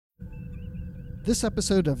This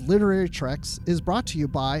episode of Literary Treks is brought to you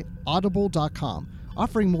by Audible.com,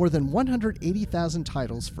 offering more than 180,000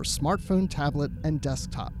 titles for smartphone, tablet, and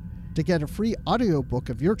desktop. To get a free audiobook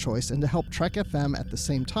of your choice and to help Trek FM at the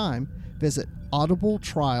same time, visit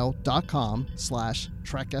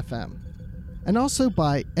audibletrial.com/trekfm. And also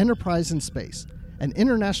by Enterprise in Space, an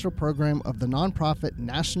international program of the nonprofit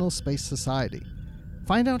National Space Society.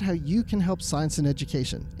 Find out how you can help science and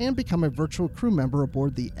education and become a virtual crew member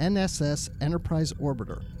aboard the NSS Enterprise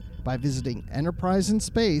Orbiter by visiting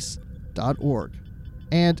enterpriseinspace.org.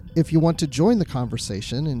 And if you want to join the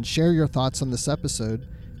conversation and share your thoughts on this episode,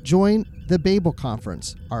 join the Babel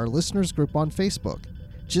Conference, our listeners group on Facebook.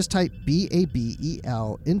 Just type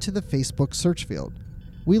BABEL into the Facebook search field.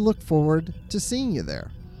 We look forward to seeing you there.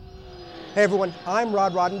 Hey everyone, I'm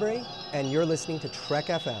Rod Roddenberry, and you're listening to Trek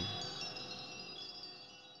FM.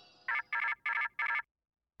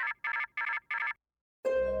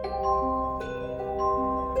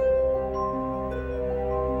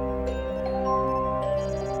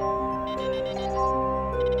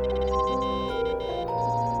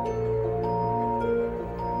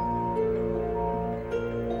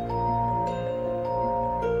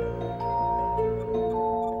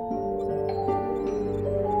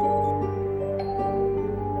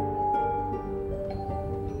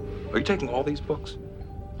 Are you taking all these books?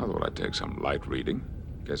 I thought I'd take some light reading,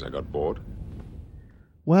 in case I got bored.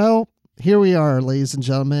 Well, here we are, ladies and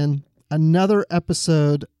gentlemen. Another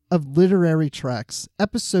episode of Literary Treks,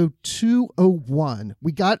 episode 201.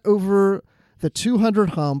 We got over the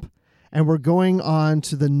 200 hump, and we're going on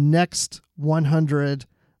to the next 100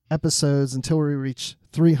 episodes until we reach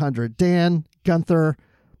 300. Dan, Gunther,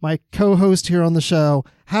 my co-host here on the show,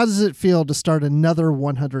 how does it feel to start another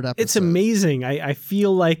 100 episodes? It's amazing. I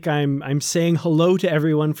feel like I'm saying hello to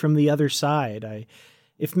everyone from the other side.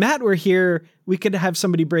 If Matt were here, we could have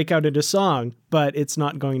somebody break out into song, but it's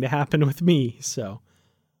not going to happen with me. So,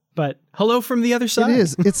 but hello from the other side. It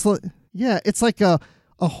is. It's like, yeah, it's like a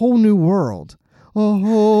whole new world. A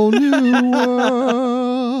whole new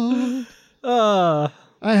world. I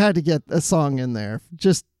had to get a song in there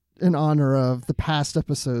just in honor of the past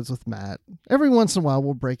episodes with Matt. Every once in a while,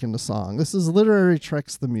 we'll break into song. This is Literary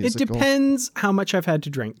Treks, the musical. It depends how much I've had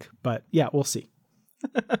to drink, but yeah, we'll see.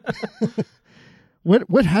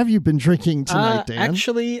 What have you been drinking tonight, Dan?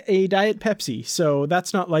 Actually, a Diet Pepsi, so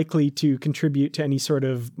that's not likely to contribute to any sort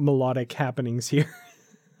of melodic happenings here.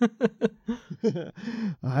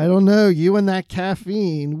 I don't know. You and that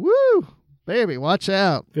caffeine. Woo! Baby, watch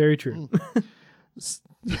out. Very true.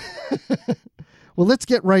 Well, let's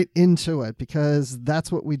get right into it because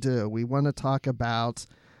that's what we do. We want to talk about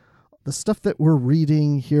the stuff that we're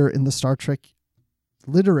reading here in the Star Trek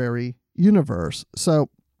literary universe. So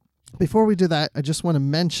before we do that, I just want to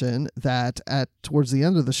mention that towards the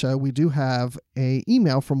end of the show, we do have an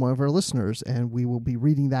email from one of our listeners, and we will be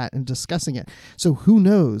reading that and discussing it. So who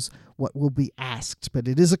knows what will be asked, but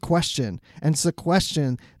it is a question, and it's a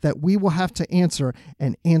question that we will have to answer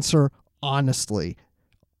and answer honestly.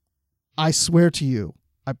 I swear to you,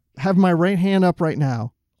 I have my right hand up right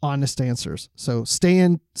now, honest answers. So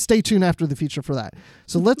stay tuned after the feature for that.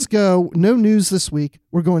 So let's go. No news this week.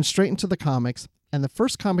 We're going straight into the comics. And the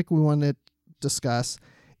first comic we want to discuss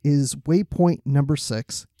is Waypoint number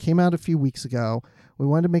 6. Came out a few weeks ago. We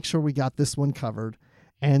wanted to make sure we got this one covered.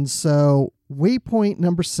 And so Waypoint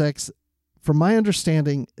number 6, from my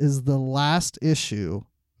understanding, is the last issue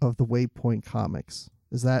of the Waypoint comics.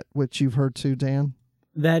 Is that what you've heard too, Dan?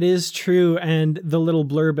 That is true, and the little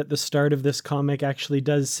blurb at the start of this comic actually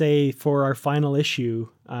does say for our final issue.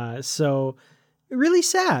 So really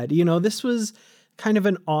sad. You know, this was kind of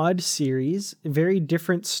an odd series, very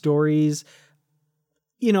different stories.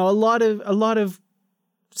 You know, a lot of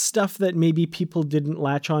stuff that maybe people didn't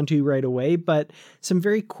latch onto right away, but some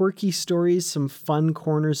very quirky stories, some fun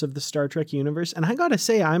corners of the Star Trek universe. And I gotta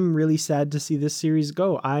say, I'm really sad to see this series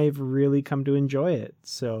go. I've really come to enjoy it.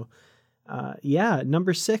 So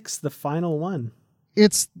number 6, the final one.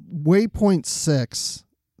 It's Waypoint 6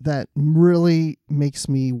 that really makes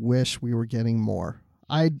me wish we were getting more.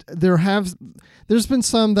 There's been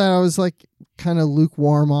some that I was like kind of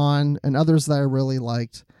lukewarm on and others that I really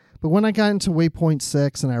liked. But when I got into Waypoint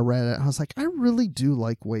 6 and I read it, I was like, I really do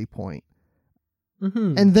like Waypoint.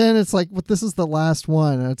 Mm-hmm. And then it's like, but this is the last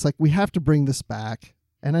one. And it's like, we have to bring this back.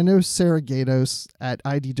 And I know Sarah Gatos at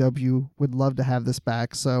IDW would love to have this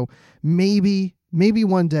back. So maybe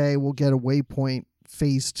one day we'll get a Waypoint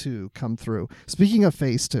Phase 2 come through. Speaking of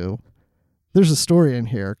Phase 2, there's a story in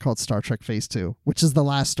here called Star Trek Phase 2, which is the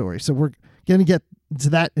last story. So we're going to get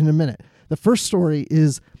to that in a minute. The first story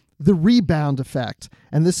is The Rebound Effect.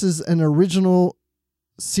 And this is an original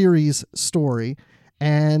series story.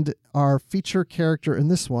 And our feature character in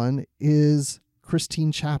this one is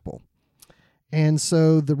Christine Chapel. And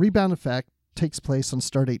so the rebound effect takes place on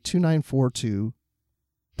stardate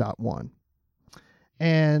 2942.1.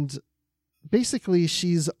 And basically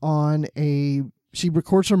she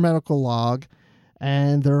records her medical log,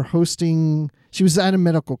 and she was at a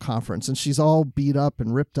medical conference, and she's all beat up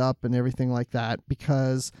and ripped up and everything like that,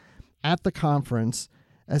 because at the conference,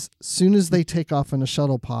 as soon as they take off in a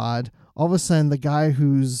shuttle pod, all of a sudden the guy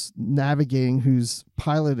who's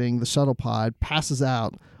piloting the shuttle pod passes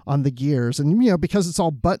out on the gears. And, because it's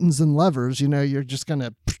all buttons and levers, you're just going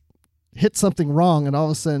to hit something wrong. And all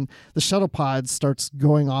of a sudden the shuttle pod starts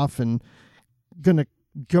going off and going to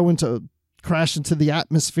crash into the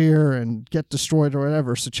atmosphere and get destroyed or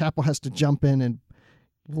whatever. So Chapel has to jump in and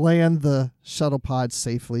land the shuttle pod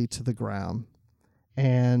safely to the ground.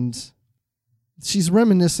 And she's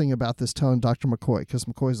reminiscing about this, telling Dr. McCoy, because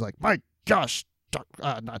McCoy's like, my gosh,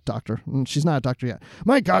 not doctor. She's not a doctor yet.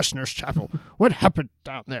 My gosh, Nurse Chapel, what happened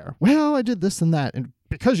down there? Well, I did this and that. And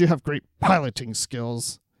because you have great piloting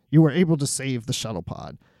skills, you were able to save the shuttle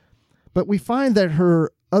pod. But we find that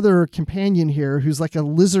her other companion here, who's like a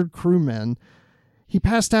lizard crewman, he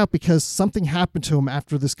passed out because something happened to him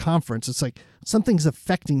after this conference. It's like something's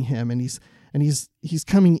affecting him, and he's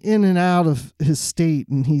coming in and out of his state,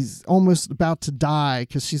 and he's almost about to die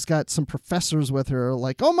because she's got some professors with her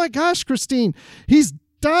like, oh my gosh, Christine, he's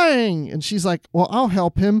dying. And she's like, well, I'll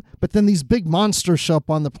help him. But then these big monsters show up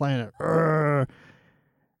on the planet. Urgh.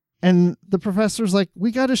 And the professor's like,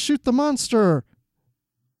 we got to shoot the monster.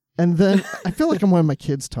 And then I feel like I'm one of my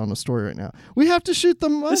kids telling a story right now. We have to shoot the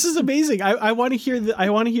monster. This is amazing. I want to hear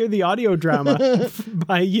the audio drama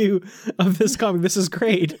by you of this comic. This is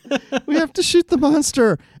great. We have to shoot the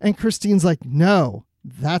monster. And Christine's like, no,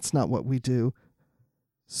 that's not what we do.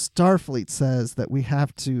 Starfleet says that we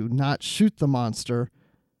have to not shoot the monster.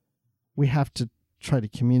 We have to try to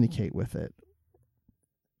communicate with it.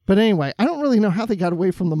 But anyway, I don't really know how they got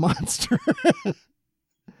away from the monster.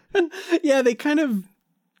 Yeah, they kind of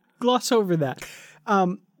gloss over that.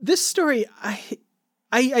 This story,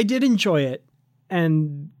 I did enjoy it,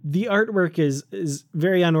 and the artwork is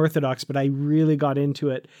very unorthodox, but I really got into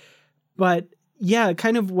it. But yeah,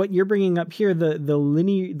 kind of what you're bringing up here,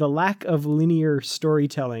 the lack of linear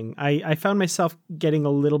storytelling. I found myself getting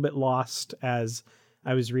a little bit lost as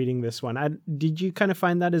I was reading this one. Did you kind of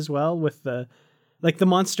find that as well with the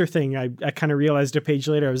monster thing? I kind of realized a page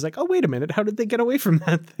later, I was like, oh, wait a minute. How did they get away from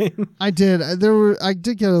that thing? I did. I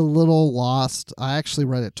did get a little lost. I actually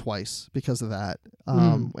read it twice because of that.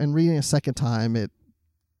 And reading a second time, it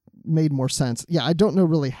made more sense. Yeah, I don't know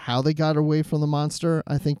really how they got away from the monster.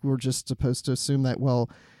 I think we're just supposed to assume that, well,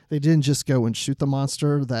 they didn't just go and shoot the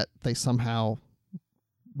monster, that they somehow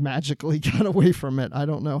magically got away from it. I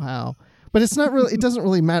don't know how. But it's not really, it doesn't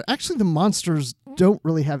really matter. Actually, the monsters don't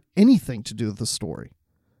really have anything to do with the story.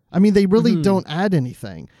 I mean, they really don't add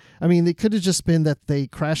anything. I mean, it could have just been that they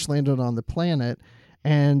crash landed on the planet,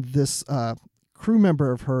 and this crew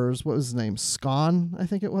member of hers, what was his name? Scone, I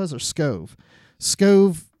think it was, or Scove.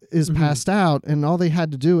 Scove is passed out, and all they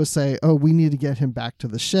had to do was say, oh, we need to get him back to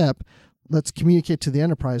the ship. Let's communicate to the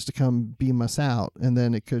Enterprise to come beam us out. And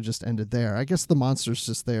then it could have just ended there. I guess the monster's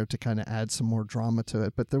just there to kind of add some more drama to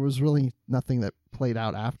it, but there was really nothing that played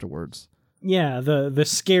out afterwards. Yeah, the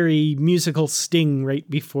scary musical sting right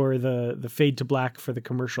before the fade to black for the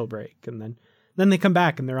commercial break. And then they come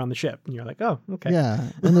back and they're on the ship. And you're like, oh, okay.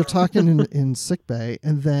 Yeah, and they're talking in sickbay.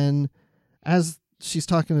 And then as she's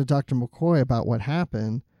talking to Dr. McCoy about what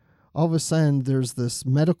happened, all of a sudden there's this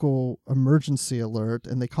medical emergency alert,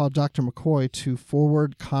 and they call Dr. McCoy to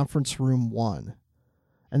forward conference room 1.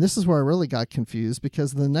 And this is where I really got confused,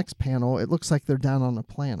 because the next panel, it looks like they're down on a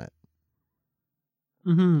planet.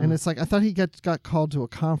 And it's like, I thought he got called to a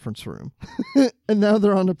conference room. And now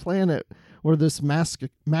they're on a planet where this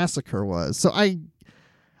massacre was. So I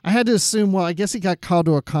had to assume, well, I guess he got called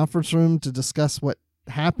to a conference room to discuss what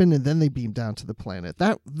happened, and then they beamed down to the planet.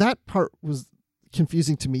 That part was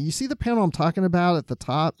confusing to me. You see the panel I'm talking about at the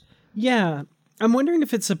top? Yeah. I'm wondering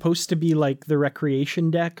if it's supposed to be like the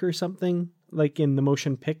recreation deck or something, like in the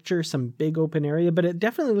motion picture, some big open area, but it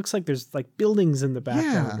definitely looks like there's like buildings in the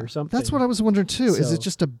background or something. That's what I was wondering too. Is it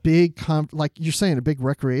just a big, like you're saying, a big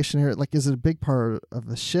recreation area? Like, is it a big part of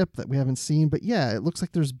the ship that we haven't seen? But yeah, it looks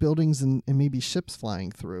like there's buildings and maybe ships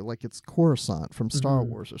flying through, like it's Coruscant from Star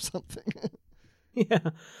Wars or something.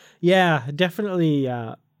 Yeah, definitely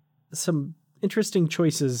some interesting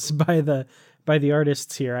choices by the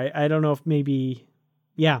artists here. I don't know if maybe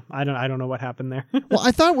yeah, I don't know what happened there. Well,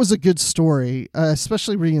 I thought it was a good story,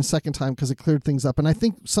 especially reading a second time because it cleared things up. And I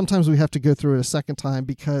think sometimes we have to go through it a second time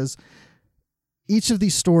because each of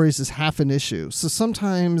these stories is half an issue. So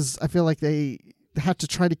sometimes I feel like they have to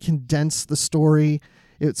try to condense the story.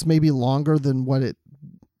 It's maybe longer than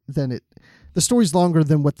the story's longer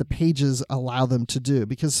than what the pages allow them to do,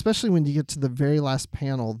 because especially when you get to the very last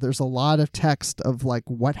panel, there's a lot of text of like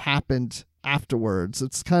what happened afterwards.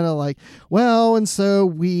 It's kind of like, well, and so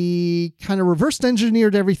we kind of reversed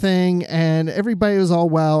engineered everything and everybody was all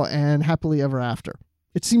well and happily ever after.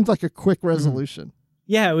 It seemed like a quick resolution.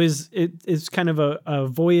 Yeah, it's kind of a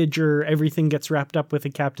Voyager, everything gets wrapped up with a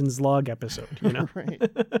captain's log episode, you know? Right.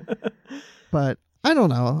 But I don't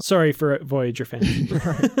know. Sorry for Voyager fans.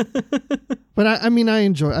 But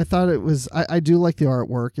I thought it was, I do like the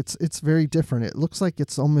artwork. It's very different. It looks like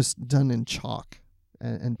it's almost done in chalk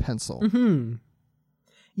and pencil. Mm-hmm.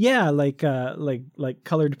 Yeah, like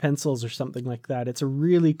colored pencils or something like that. It's a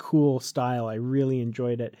really cool style. I really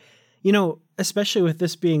enjoyed it. You know, especially with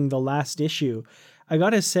this being the last issue, I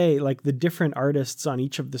gotta say, like the different artists on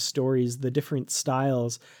each of the stories, the different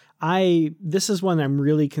styles, this is one I'm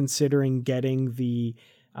really considering getting the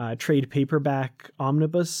trade paperback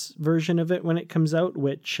omnibus version of it when it comes out,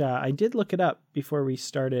 which I did look it up before we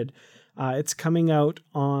started. It's coming out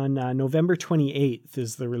on November 28th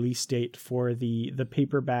is the release date for the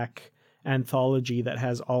paperback anthology that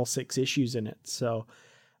has all 6 issues in it. So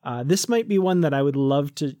this might be one that I would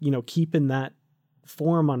love to, keep in that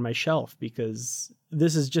form on my shelf, because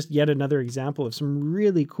this is just yet another example of some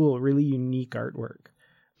really cool, really unique artwork.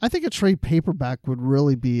 I think a trade paperback would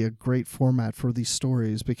really be a great format for these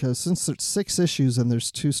stories, because since there's 6 issues and there's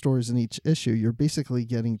 2 stories in each issue, you're basically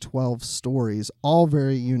getting 12 stories, all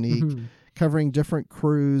very unique, covering different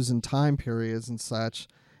crews and time periods and such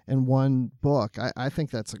in one book. I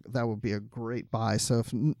think that would be a great buy. So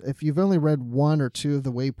if you've only read 1 or 2 of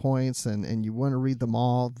the Waypoints and you want to read them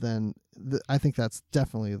all, then I think that's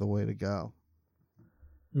definitely the way to go.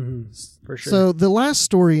 For sure. So the last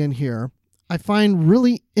story in here I find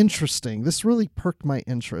really interesting. This really perked my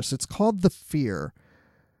interest. It's called The Fear,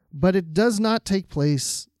 but it does not take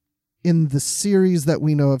place in the series that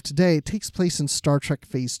we know of today. It takes place in Star Trek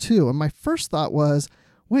Phase 2. And my first thought was,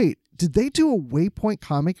 wait, did they do a Waypoint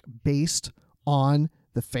comic based on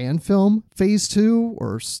the fan film Phase 2?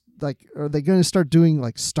 Or like, are they going to start doing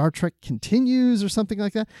like Star Trek Continues or something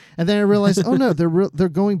like that? And then I realized, oh no, they're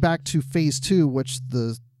going back to Phase 2, which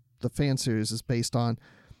the fan series is based on.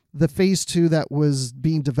 The Phase 2 that was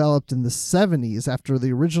being developed in the 70s after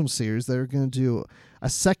the original series. They were going to do a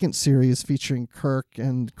second series featuring Kirk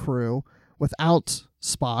and crew without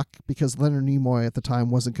Spock, because Leonard Nimoy at the time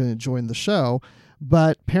wasn't going to join the show.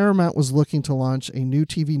 But Paramount was looking to launch a new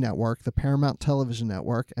TV network, the Paramount Television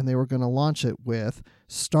Network, and they were going to launch it with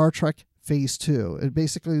Star Trek Phase 2. It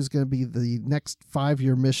basically was going to be the next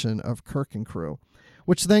 5-year mission of Kirk and crew,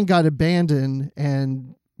 which then got abandoned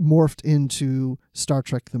and morphed into Star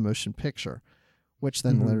Trek The Motion Picture, which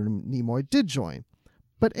then Leonard Nimoy did join.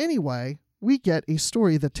 But anyway, we get a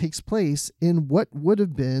story that takes place in what would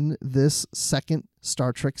have been this second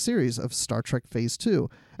Star Trek series of Star Trek Phase 2.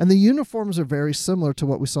 And the uniforms are very similar to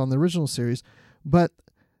what we saw in the original series, but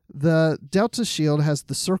the Delta shield has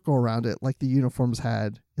the circle around it like the uniforms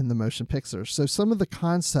had in the motion picture. So some of the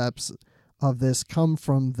concepts of this come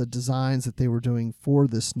from the designs that they were doing for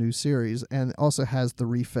this new series, and also has the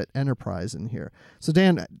refit Enterprise in here. So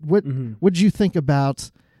Dan, what did you think about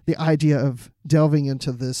the idea of delving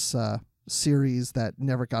into this series that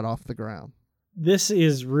never got off the ground? This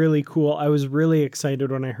is really cool. I was really excited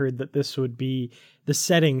when I heard that this would be the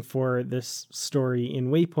setting for this story in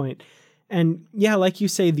Waypoint. And yeah, like you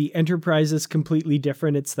say, the Enterprise is completely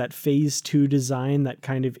different. It's that Phase 2 design, that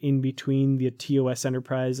kind of in between the TOS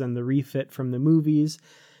Enterprise and the refit from the movies.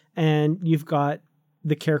 And you've got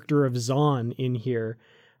the character of Zahn in here,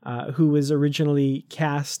 who was originally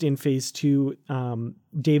cast in Phase 2,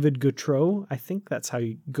 David Gautreaux. I think that's how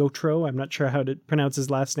you... Gautreaux. I'm not sure how to pronounce his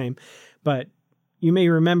last name. But you may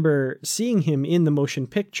remember seeing him in the motion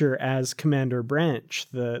picture as Commander Branch,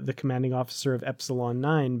 the commanding officer of Epsilon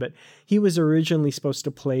 9, but he was originally supposed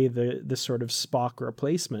to play the sort of Spock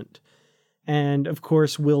replacement. And of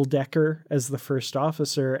course, Will Decker as the first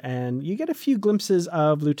officer, and you get a few glimpses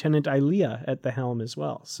of Lieutenant Ilea at the helm as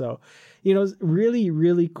well. So, really,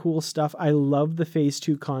 really cool stuff. I love the Phase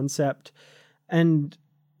 2 concept, and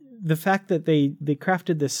the fact that they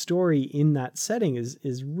crafted this story in that setting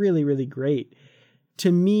is really, really great.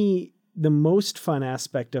 To me, the most fun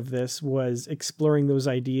aspect of this was exploring those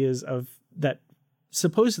ideas of that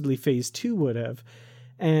supposedly Phase 2 would have.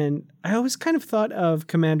 And I always kind of thought of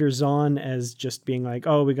Commander Zahn as just being like,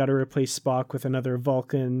 oh, we got to replace Spock with another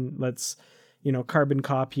Vulcan. Let's, carbon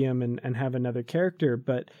copy him and have another character.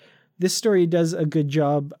 But this story does a good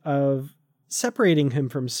job of separating him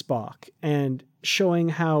from Spock and showing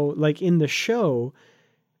how, like in the show,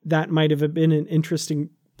 that might have been an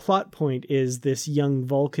interesting plot point, is this young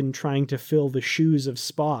Vulcan trying to fill the shoes of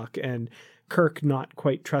Spock and Kirk not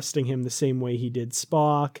quite trusting him the same way he did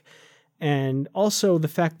Spock. And also the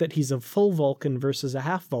fact that he's a full Vulcan versus a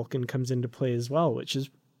half Vulcan comes into play as well, which is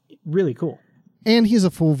really cool. And he's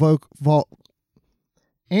a full Vulcan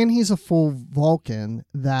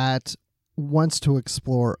that wants to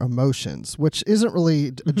explore emotions, which isn't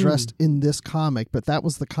really addressed in this comic, but that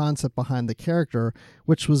was the concept behind the character,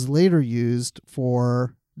 which was later used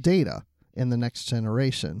for Data in the Next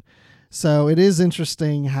Generation. So it is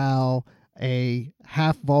interesting how a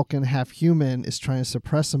half Vulcan, half human is trying to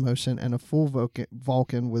suppress emotion, and a full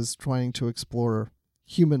Vulcan was trying to explore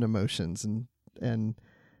human emotions, and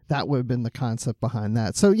that would have been the concept behind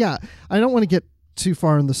that. So yeah, I don't want to get too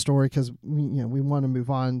far in the story because we want to move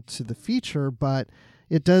on to the feature, but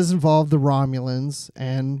it does involve the Romulans,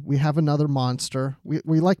 and we have another monster.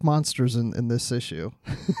 We like monsters in this issue.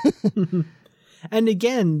 And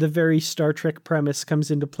again, the very Star Trek premise comes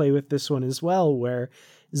into play with this one as well, where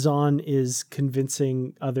Zahn is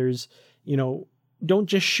convincing others, don't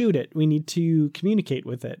just shoot it. We need to communicate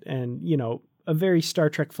with it. And, a very Star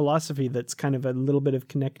Trek philosophy that's kind of a little bit of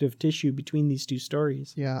connective tissue between these two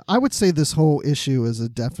stories. Yeah, I would say this whole issue is a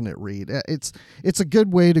definite read. It's a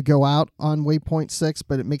good way to go out on Waypoint 6,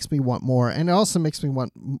 but it makes me want more. And it also makes me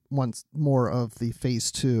want more of the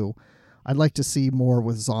Phase 2. I'd like to see more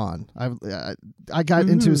with Zahn. I got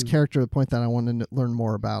into his character to the point that I wanted to learn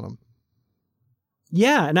more about him.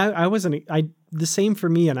 Yeah, and I wasn't the same for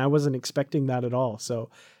me, and I wasn't expecting that at all.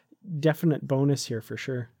 So definite bonus here for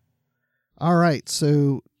sure. All right,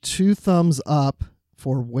 so 2 thumbs up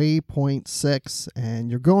for Waypoint 6, and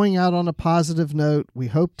you're going out on a positive note. We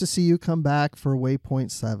hope to see you come back for Waypoint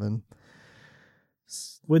 7.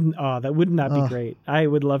 Wouldn't that be great? I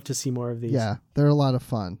would love to see more of these. Yeah, they're a lot of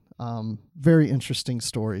fun. Very interesting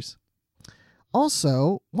stories.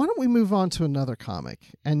 Also, why don't we move on to another comic?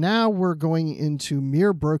 And now we're going into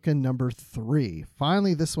Mirror Broken number 3.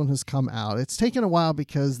 Finally, this one has come out. It's taken a while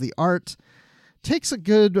because the art takes a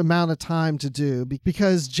good amount of time to do,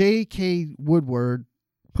 because J.K. Woodward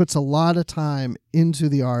puts a lot of time into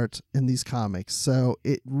the art in these comics. So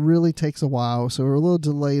it really takes a while. So we're a little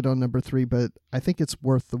delayed on number 3, but I think it's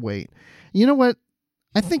worth the wait. You know what?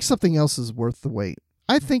 I think something else is worth the wait.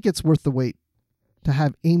 I think it's worth the wait to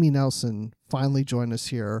have Amy Nelson finally join us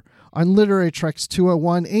here on Literary Treks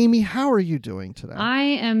 201. Amy, how are you doing today? I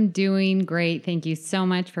am doing great. Thank you so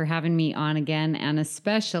much for having me on again, and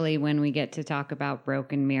especially when we get to talk about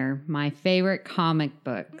Broken Mirror, my favorite comic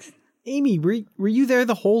books. Amy, were you there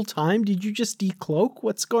the whole time? Did you just decloak?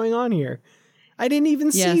 What's going on here? I didn't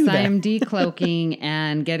even see you there. Yes, I am decloaking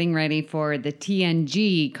and getting ready for the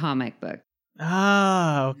TNG comic book.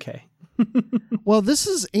 Ah, okay. Well, this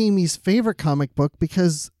is Amy's favorite comic book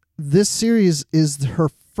because this series is her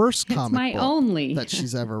first comic book only that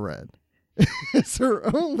she's ever read. It's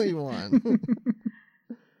her only one.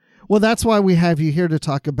 Well, that's why we have you here to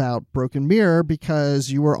talk about Broken Mirror,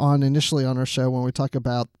 because you were on initially on our show when we talked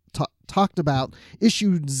about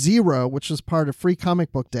issue 0, which was part of Free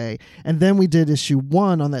Comic Book Day, and then we did issue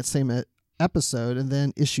 1 on that same episode, and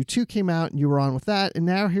then issue 2 came out and you were on with that, and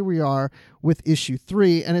now here we are with issue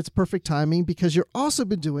 3, and it's perfect timing because you've also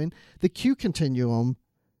been doing the Q Continuum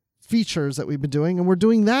features that we've been doing, and we're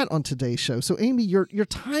doing that on today's show. So Amy, your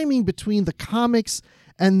timing between the comics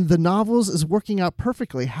and the novels is working out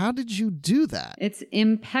perfectly. How did you do that? It's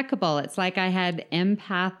impeccable. It's like I had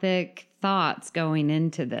empathic thoughts going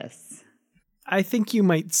into this. I think you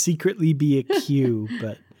might secretly be a Q,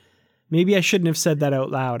 but maybe I shouldn't have said that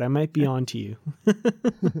out loud. I might be on to you.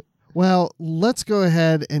 Well, let's go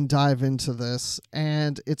ahead and dive into this.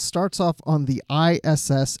 And it starts off on the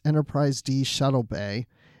ISS Enterprise D shuttle bay.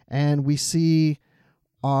 And we see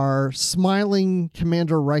our smiling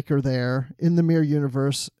Commander Riker there in the Mirror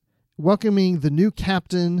Universe, welcoming the new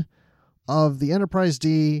captain of the Enterprise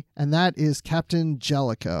D, and that is Captain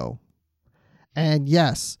Jellicoe. And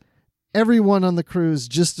yes, everyone on the crew is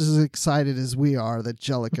just as excited as we are that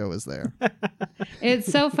Jellicoe is there.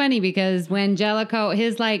 It's so funny because when Jellicoe,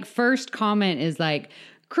 his first comment is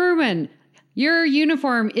crewman, your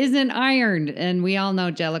uniform isn't ironed. And we all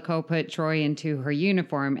know Jellicoe put Troy into her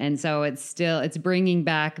uniform. And so it's bringing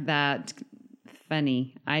back that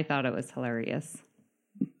funny. I thought it was hilarious.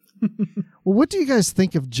 Well, what do you guys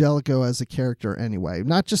think of Jellicoe as a character anyway?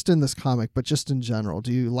 Not just in this comic, but just in general.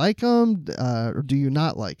 Do you like him or do you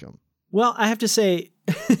not like him? Well, I have to say,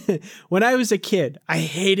 when I was a kid, I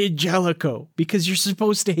hated Jellicoe because you're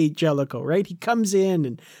supposed to hate Jellicoe, right? He comes in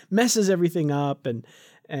and messes everything up and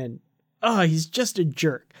he's just a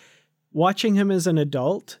jerk. Watching him as an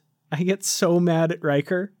adult, I get so mad at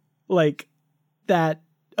Riker. Like that,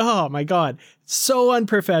 oh my God, so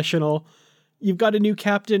unprofessional. You've got a new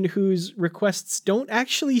captain whose requests don't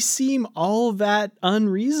actually seem all that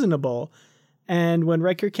unreasonable. And when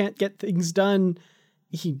Riker can't get things done,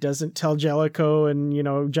 he doesn't tell Jellicoe, and,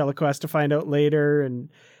 Jellicoe has to find out later. And,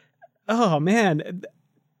 oh man,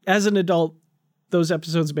 as an adult, those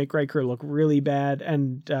episodes make Riker look really bad.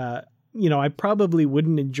 And, I probably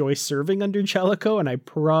wouldn't enjoy serving under Jellicoe, and I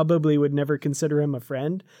probably would never consider him a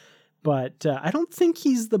friend. But I don't think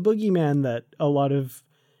he's the boogeyman that a lot of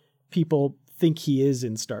people think he is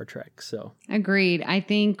in Star Trek. So agreed. I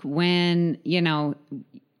think when,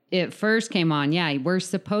 it first came on, we're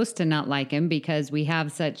supposed to not like him because we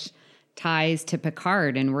have such ties to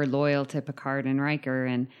Picard and we're loyal to Picard and Riker.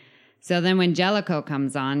 And so then when Jellicoe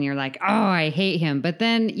comes on, you're like, oh, I hate him. But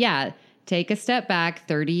then, take a step back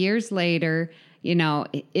 30 years later,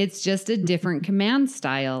 it's just a different command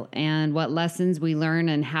style and what lessons we learn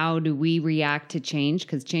and how do we react to change,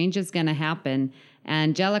 because change is going to happen.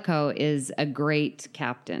 And Jellicoe is a great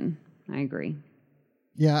captain. I agree.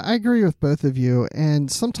 Yeah, I agree with both of you.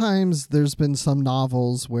 And sometimes there's been some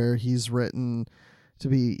novels where he's written to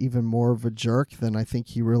be even more of a jerk than I think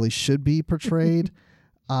he really should be portrayed.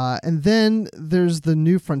 And then there's the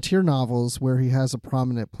New Frontier novels where he has a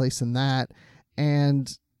prominent place in that.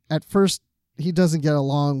 And at first, he doesn't get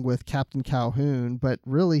along with Captain Calhoun, but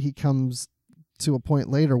really he comes to a point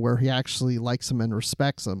later where he actually likes him and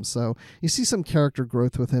respects him. So you see some character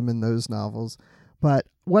growth with him in those novels. But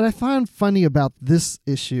what I found funny about this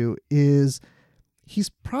issue is he's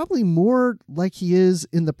probably more like he is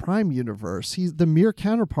in the Prime universe. The Mirror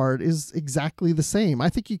counterpart is exactly the same. I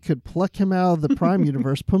think you could pluck him out of the Prime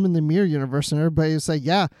universe, put him in the Mirror universe, and everybody would say,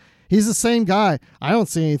 yeah, he's the same guy. I don't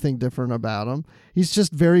see anything different about him. He's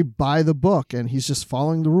just very by the book, and he's just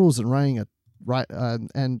following the rules and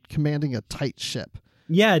and commanding a tight ship.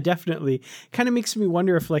 Yeah, definitely. Kind of makes me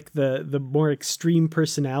wonder if the more extreme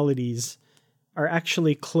personalities are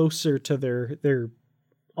actually closer to their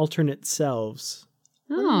alternate selves.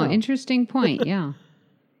 Oh, interesting point. Yeah.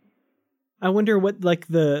 I wonder what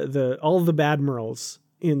the all the Badmirals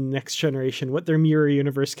in Next Generation, what their Mirror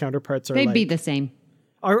Universe counterparts are like. They'd be the same.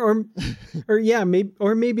 Or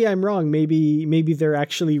maybe I'm wrong. Maybe they're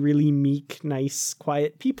actually really meek, nice,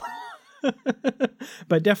 quiet people.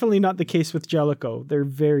 But definitely not the case with Jellicoe. They're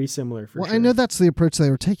very similar for sure. I know that's the approach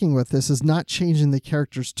they were taking with this, is not changing the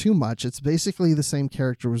characters too much. It's basically the same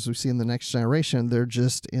characters we see in the Next Generation. They're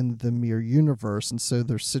just in the Mirror universe, and so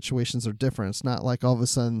their situations are different. It's not like all of a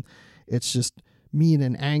sudden it's just mean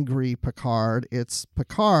and angry Picard. It's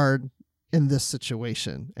Picard in this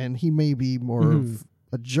situation, and he may be more of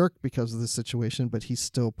a jerk because of the situation, but he's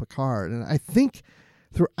still Picard. And I think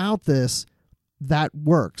throughout this, that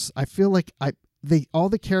works. I feel like all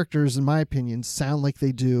the characters, in my opinion, sound like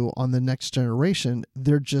they do on the Next Generation.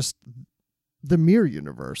 They're just the Mirror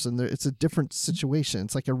universe, and it's a different situation.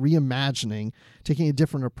 It's like a reimagining, taking a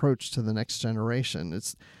different approach to the Next Generation.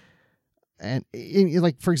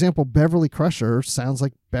 Like, for example, Beverly Crusher sounds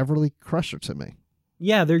like Beverly Crusher to me.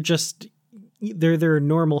 Yeah, they're their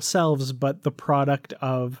normal selves, but the product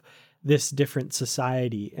of this different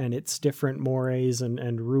society and its different mores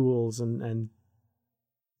and rules and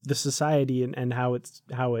the society and how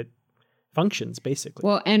it functions, basically.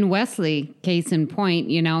 Well, and Wesley, case in point,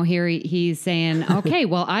 here he's saying, okay,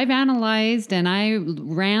 well, I've analyzed and I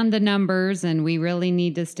ran the numbers and we really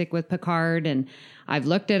need to stick with Picard. And I've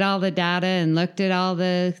looked at all the data and looked at all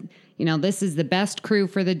the, this is the best crew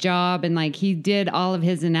for the job. And he did all of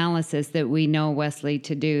his analysis that we know Wesley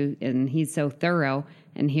to do. And he's so thorough.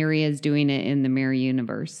 And here he is doing it in the Mirror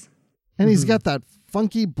universe. And he's got that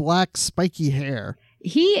funky black spiky hair.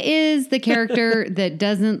 He is the character that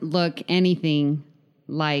doesn't look anything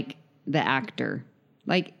like the actor.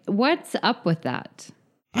 What's up with that?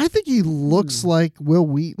 I think he looks like Will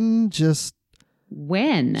Wheaton.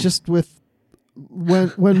 When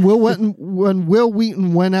Will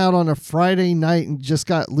Wheaton went out on a Friday night and just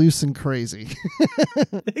got loose and crazy.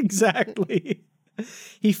 Exactly.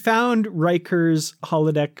 He found Riker's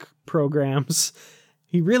holodeck programs.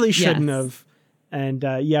 He really shouldn't have. And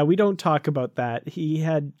we don't talk about that. He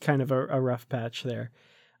had kind of a rough patch there.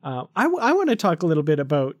 I want to talk a little bit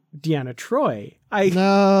about Deanna Troi.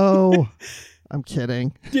 No, I'm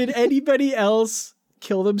kidding. Did anybody else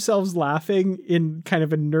kill themselves laughing in kind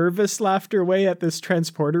of a nervous laughter way at this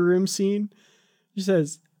transporter room scene. She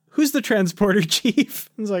says, "Who's the transporter chief?"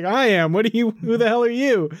 He's like, "I am. Who the hell are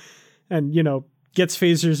you?" And, gets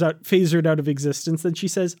phasered out of existence. Then she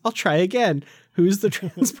says, "I'll try again. Who's the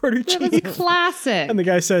transporter chief?" That was classic. And the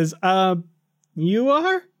guy says, "You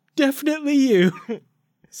are? Definitely you."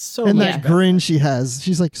 So and much that better. grin she has,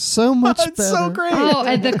 she's like, so much It's better. so great. Oh,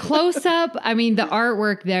 and the close up, I mean, the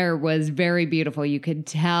artwork there was very beautiful. You could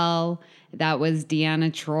tell that was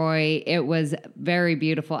Deanna Troy. It was very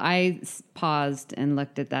beautiful. I paused and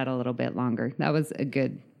looked at that a little bit longer. That was a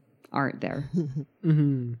good art there.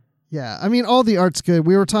 Mm-hmm. Yeah, I mean, all the art's good.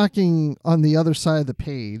 We were talking on the other side of the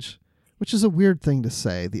page, which is a weird thing to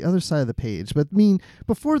say, the other side of the page. But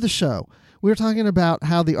before the show, we were talking about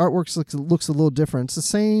how the artwork looks a little different. It's the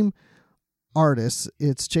same artist.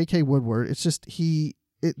 It's J.K. Woodward. It's just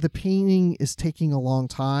the painting is taking a long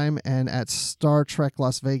time. And at Star Trek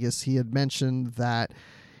Las Vegas, he had mentioned that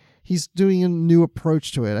he's doing a new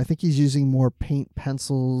approach to it. I think he's using more paint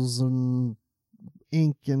pencils and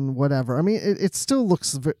ink and whatever. I mean, it still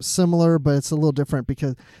looks similar, but it's a little different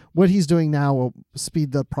because what he's doing now will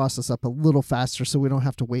speed the process up a little faster, so we don't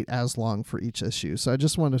have to wait as long for each issue. So I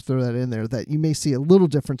just wanted to throw that in there, that you may see a little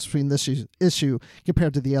difference between this issue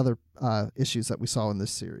compared to the other issues that we saw in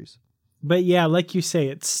this series. But yeah, like you say,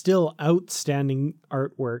 it's still outstanding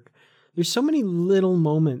artwork. There's so many little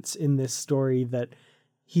moments in this story that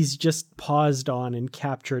he's just paused on and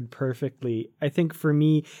captured perfectly. I think for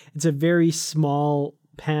me, it's a very small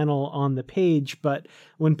panel on the page, but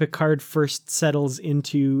when Picard first settles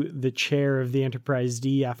into the chair of the Enterprise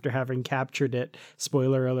D after having captured it,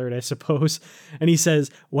 spoiler alert, I suppose, and he says,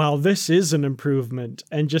 "Well, this is an improvement,"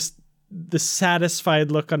 and just the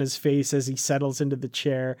satisfied look on his face as he settles into the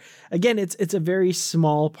chair. Again, it's a very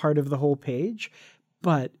small part of the whole page,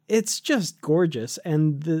 but it's just gorgeous.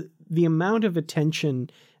 And the amount of attention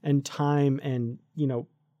and time and,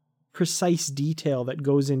 precise detail that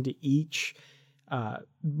goes into each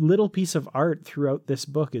little piece of art throughout this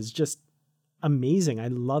book is just amazing. I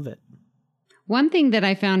love it. One thing that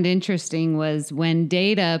I found interesting was when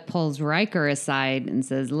Data pulls Riker aside and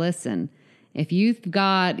says, "Listen, if you've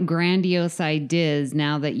got grandiose ideas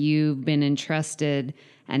now that you've been entrusted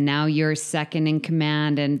and now you're second in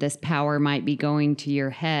command and this power might be going to your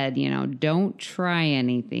head, don't try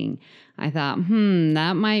anything." I thought,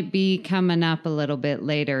 that might be coming up a little bit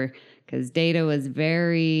later, because Data was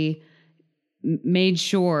made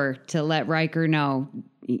sure to let Riker know,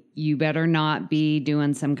 you better not be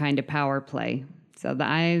doing some kind of power play. So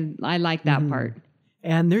I like that part.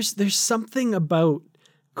 And there's something about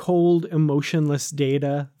cold, emotionless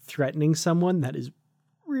Data threatening someone that is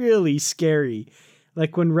really scary.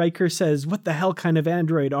 Like when Riker says, "What the hell kind of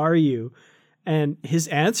android are you?" And his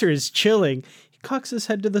answer is chilling. He cocks his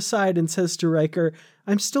head to the side and says to Riker,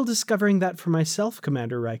 "I'm still discovering that for myself,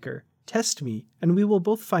 Commander Riker. Test me, and we will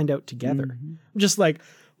both find out together." I'm just like,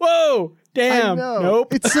 whoa, damn,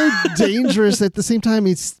 nope. It's so dangerous. At the same time,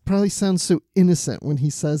 he probably sounds so innocent when he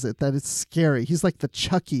says it that it's scary. He's like the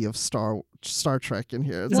Chucky of Star Trek in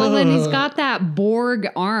here. It's Well, like, and he's got that Borg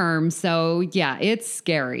arm, so yeah, it's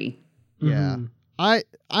scary. yeah.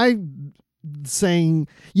 I'm saying,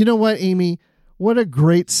 you know what, Amy? What a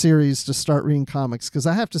great series to start reading comics, because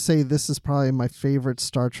I have to say this is probably my favorite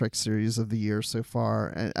Star Trek series of the year so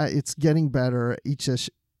far. And it's getting better each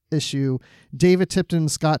issue. David Tipton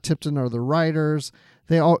and Scott Tipton are the writers.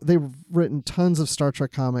 They've written tons of Star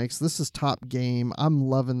Trek comics. This is top game. I'm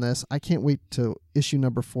loving this. I can't wait to issue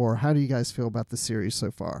number 4. How do you guys feel about the series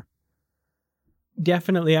so far?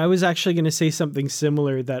 Definitely. I was actually going to say something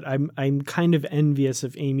similar, that I'm kind of envious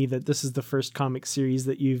of Amy that this is the first comic series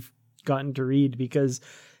that you've gotten to read, because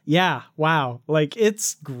wow, like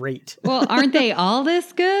it's great. Well, aren't they all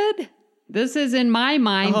this good? This is, in my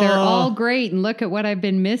mind, they're all great, and look at what I've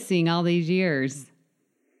been missing all these years.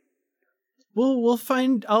 We'll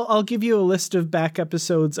find. I'll give you a list of back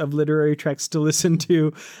episodes of Literary Treks to listen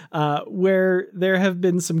to, where there have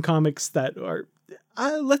been some comics that are,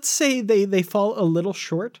 let's say they fall a little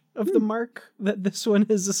short of the mark that this one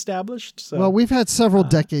has established. So, well, we've had several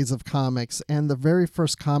decades of comics, and the very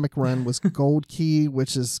first comic run was Gold Key,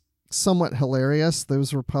 which is somewhat hilarious.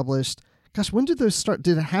 Those were published. Gosh, when did those start?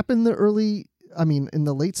 Did it happen in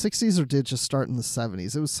the late 60s, or did it just start in the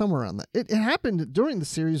 70s? It was somewhere around that. It happened during the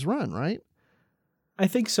series run, right? I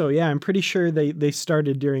think so. Yeah, I'm pretty sure they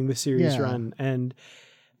started during the series run, and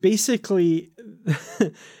basically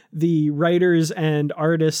the writers and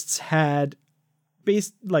artists had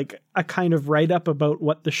like a kind of write-up about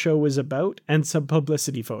what the show was about and some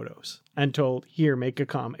publicity photos, and told, "Here, make a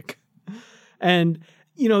comic." And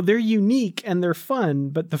they're unique and they're fun,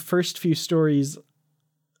 but the first few stories,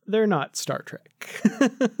 they're not Star Trek.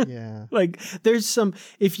 Yeah. Like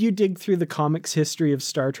if you dig through the comics history of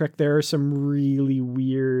Star Trek, there are some really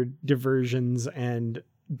weird diversions and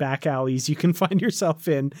back alleys you can find yourself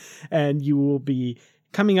in, and you will be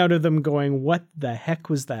coming out of them going, what the heck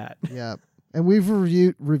was that? Yeah. And we've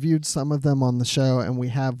reviewed some of them on the show, and we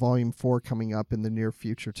have volume 4 coming up in the near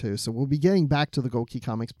future too. So we'll be getting back to the Gold Key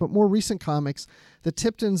comics, but more recent comics. The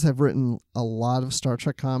Tiptons have written a lot of Star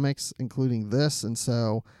Trek comics, including this. And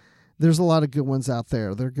so there's a lot of good ones out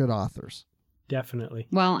there. They're good authors. Definitely.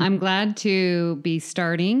 Well, I'm glad to be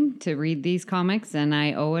starting to read these comics, and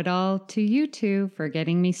I owe it all to you two for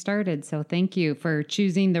getting me started. So thank you for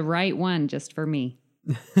choosing the right one just for me.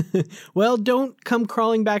 Well, don't come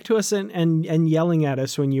crawling back to us and yelling at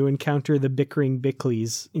us when you encounter the bickering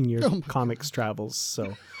Bickleys in your comics travels.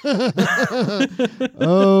 So,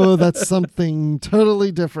 oh, that's something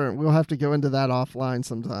totally different. We'll have to go into that offline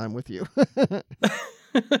sometime with you.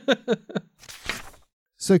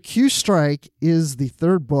 So Q Strike is the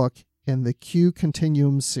third book in the Q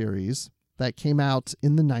Continuum series that came out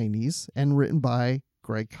in the 90s and written by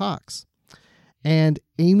Greg Cox. And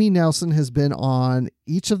Amy Nelson has been on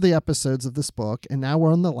each of the episodes of this book, and now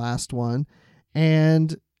we're on the last one.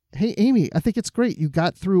 And hey, Amy, I think it's great. You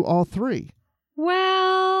got through all 3.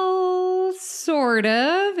 Well, sort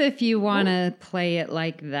of, if you want to play it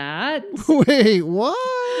like that. Wait, what?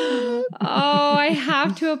 Oh, I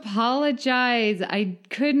have to apologize. I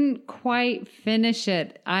couldn't quite finish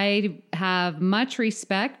it. I have much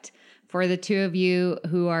respect for the two of you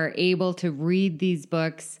who are able to read these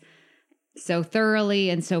books so thoroughly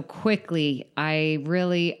and so quickly.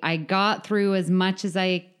 I got through as much as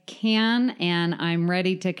I can, and I'm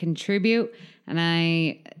ready to contribute.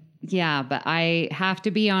 And but I have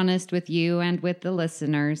to be honest with you and with the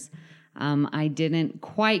listeners. I didn't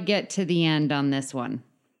quite get to the end on this one.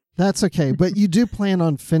 That's okay, but you do plan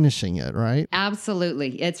on finishing it, right?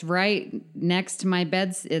 Absolutely. It's right next to my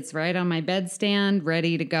bed. It's right on my bedstand,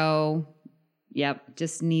 ready to go. Yep,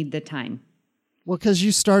 just need the time. Well, because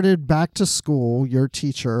you started back to school, you're a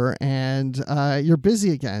teacher, and you're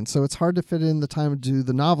busy again. So it's hard to fit in the time to do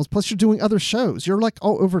the novels. Plus, you're doing other shows. You're like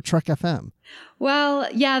all over Trek FM. Well,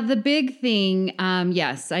 yeah, the big thing,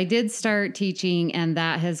 yes, I did start teaching, and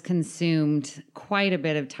that has consumed quite a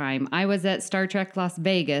bit of time. I was at Star Trek Las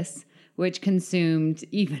Vegas, which consumed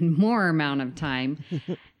even more amount of time.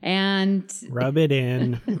 And rub it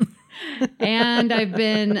in. And I've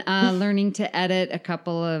been learning to edit a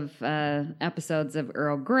couple of episodes of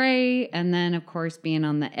Earl Grey, and then, of course, being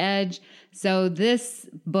on the edge. So this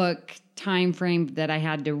book time frame that I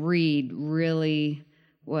had to read really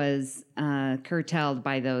was curtailed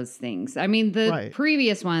by those things. I mean, the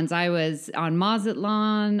previous ones, I was on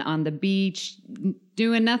Mazatlan, on the beach,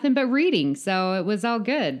 doing nothing but reading. So it was all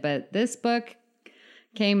good. But this book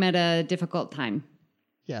came at a difficult time.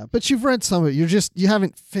 Yeah, but you've read some of it. You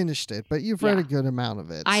haven't finished it, but you've read a good amount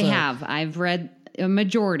of it. I have. I've read a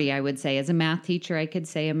majority, I would say. As a math teacher, I could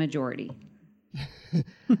say a majority.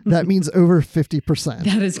 That means over 50%.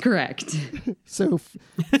 That is correct. So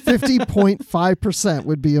 50.5%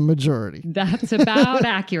 would be a majority. That's about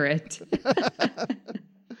accurate.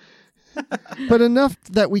 But enough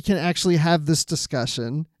that we can actually have this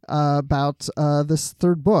discussion about this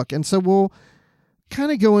third book. And so we'll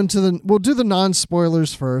kind of go into we'll do the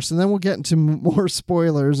non-spoilers first, and then we'll get into more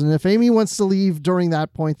spoilers. And if Amy wants to leave during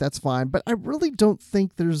that point, that's fine. But I really don't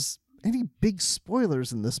think there's any big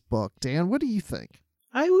spoilers in this book. Dan, what do you think?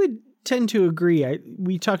 I would tend to agree.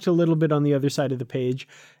 We talked a little bit on the other side of the page.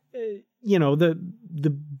 The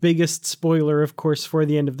biggest spoiler, of course, for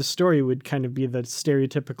the end of the story would kind of be the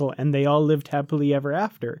stereotypical, and they all lived happily ever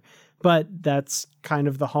after. But that's kind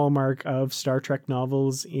of the hallmark of Star Trek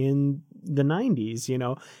novels in the 90s.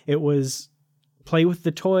 It was play with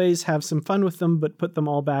the toys, have some fun with them, but put them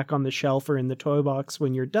all back on the shelf or in the toy box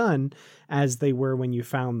when you're done, as they were when you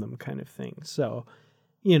found them, kind of thing. So,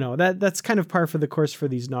 that's kind of par for the course for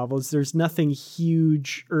these novels. There's nothing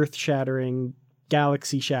huge, earth-shattering,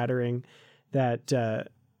 galaxy-shattering that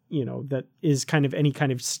that is kind of any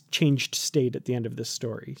kind of changed state at the end of this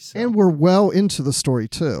story. So. And we're well into the story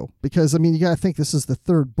too, because you got to think this is the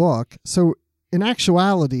third book. So in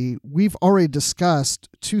actuality, we've already discussed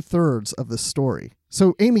 2/3 of the story.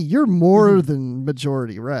 So Amy, you're more than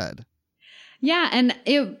majority read. Yeah. And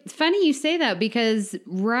it's funny you say that, because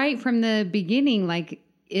right from the beginning,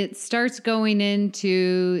 it starts going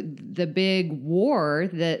into the big war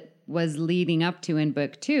that was leading up to in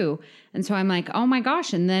book 2. And so I'm like, oh my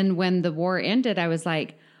gosh. And then when the war ended, I was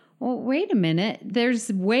like, well, wait a minute,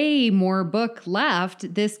 there's way more book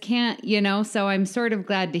left. This can't, so I'm sort of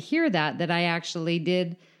glad to hear that I actually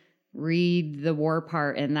did read the war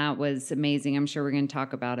part, and that was amazing. I'm sure we're going to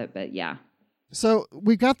talk about it, but yeah. So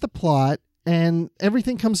we got the plot, and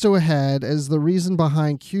everything comes to a head as the reason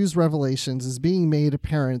behind Q's revelations is being made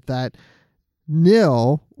apparent that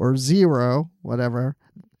Nil, or Zero, whatever.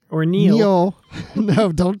 Or Neil.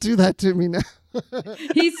 No, don't do that to me now.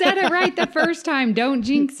 He said it right the first time. Don't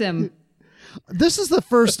jinx him. This is the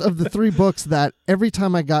first of the 3 books that every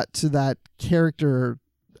time I got to that character,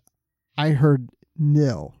 I heard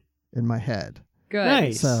Nil in my head. Good.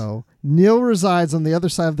 Nice. So Nil resides on the other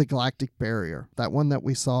side of the galactic barrier, that one that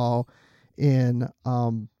we saw in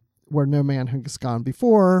Where No Man Has Gone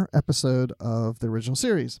Before episode of the original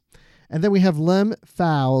series. And then we have Lem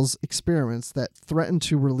Fowl's experiments that threaten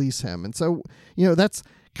to release him. And so, that's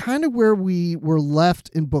kind of where we were left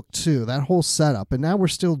in book 2, that whole setup. And now we're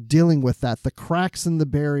still dealing with that, the cracks in the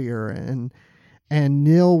barrier and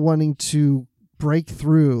Nil wanting to break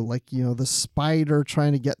through, like, the spider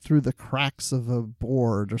trying to get through the cracks of a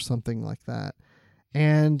board or something like that.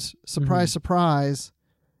 And surprise, surprise,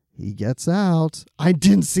 he gets out. I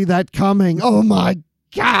didn't see that coming. Oh my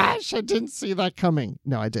gosh, I didn't see that coming.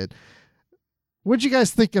 No, I did. What'd you guys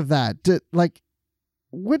think of that?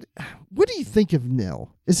 What do you think of Nil?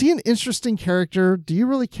 Is he an interesting character? Do you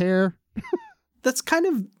really care? That's kind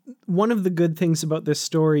of one of the good things about this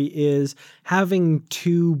story is having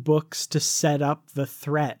 2 books to set up the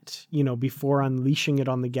threat, before unleashing it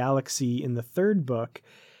on the galaxy in the 3rd book.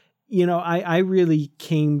 I really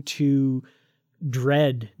came to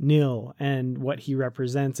dread Nil and what he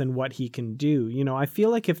represents and what he can do. I feel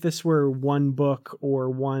like if this were 1 book or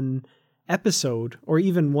 1 episode or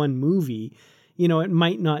even 1 movie, it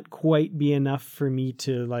might not quite be enough for me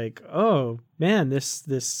to like, oh man,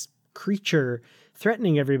 this creature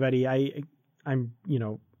threatening everybody. I'm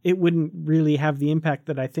it wouldn't really have the impact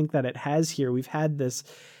that I think that it has here. We've had this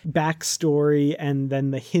backstory and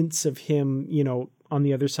then the hints of him, on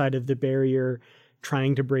the other side of the barrier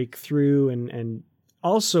trying to break through and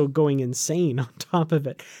also going insane on top of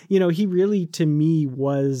it. He really, to me,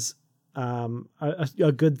 was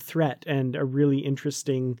a good threat and a really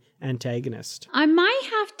interesting antagonist. I might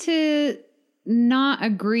have to not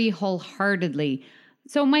agree wholeheartedly.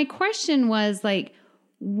 So my question was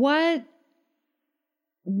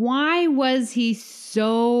why was he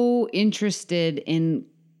so interested in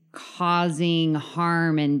causing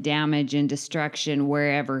harm and damage and destruction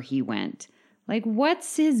wherever he went?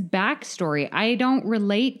 What's his backstory? I don't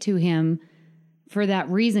relate to him for that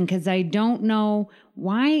reason, because I don't know,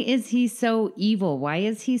 why is he so evil? Why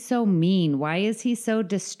is he so mean? Why is he so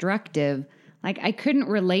destructive? I couldn't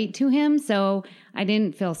relate to him, so I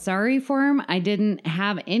didn't feel sorry for him. I didn't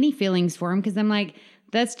have any feelings for him because I'm like,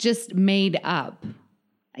 that's just made up.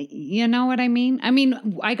 You know what I mean?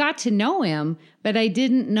 I got to know him, but I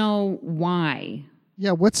didn't know why.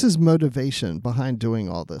 Yeah, what's his motivation behind doing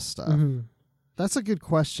all this stuff? Mm-hmm. That's a good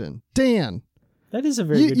question. Dan. That is a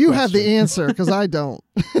very good question. You have the answer because I don't.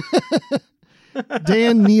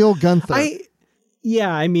 Dan Neil Gunther.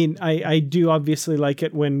 I do obviously like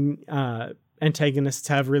it when antagonists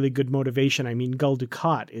have really good motivation. Gul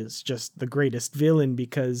Dukat is just the greatest villain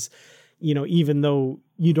because, even though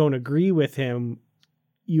you don't agree with him,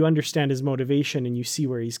 you understand his motivation and you see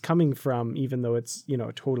where he's coming from, even though it's,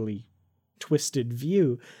 a totally twisted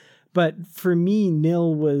view. But for me,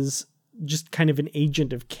 Nil was just kind of an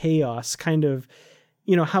agent of chaos, kind of,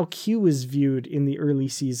 how Q was viewed in the early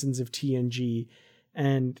seasons of TNG.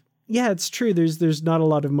 And yeah, it's true. There's not a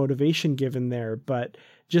lot of motivation given there, but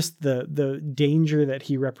just the danger that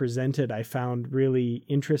he represented, I found really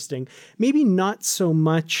interesting. Maybe not so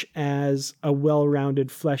much as a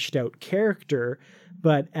well-rounded, fleshed out character,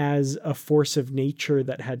 but as a force of nature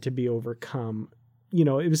that had to be overcome.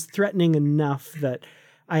 It was threatening enough that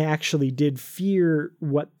I actually did fear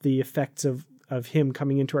what the effects of him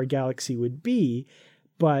coming into our galaxy would be.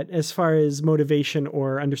 But as far as motivation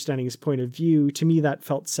or understanding his point of view, to me, that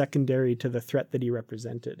felt secondary to the threat that he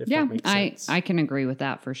represented, if that makes sense. I can agree with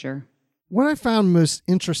that for sure. What I found most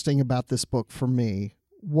interesting about this book for me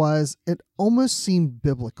was it almost seemed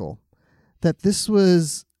biblical, that this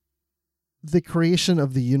was the creation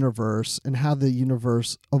of the universe and how the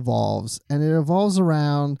universe evolves. And it evolves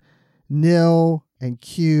around Nil and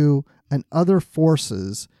Q and other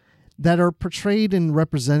forces that are portrayed and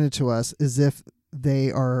represented to us as if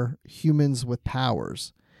they are humans with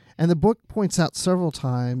powers. And the book points out several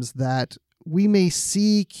times that we may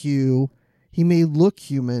see Q, he may look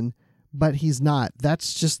human, but he's not.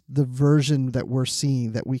 That's just the version that we're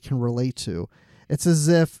seeing that we can relate to. It's as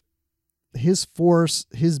if his force,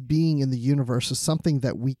 his being in the universe is something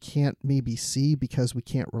that we can't maybe see because we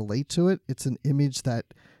can't relate to it. It's an image that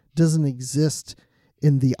doesn't exist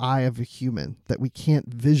in the eye of a human, that we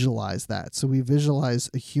can't visualize that. So we visualize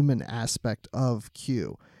a human aspect of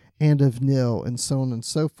Q and of Nil and so on and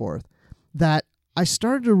so forth. That I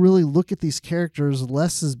started to really look at these characters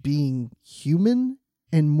less as being human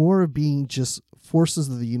and more of being just forces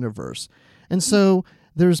of the universe. And so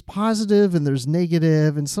there's positive and there's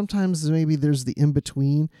negative, and sometimes maybe there's the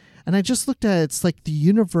in-between. And I just looked at it, it's like the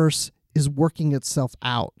universe is working itself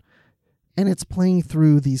out. And it's playing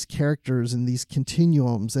through these characters and these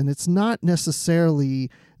continuums. And it's not necessarily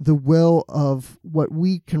the will of what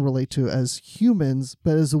we can relate to as humans,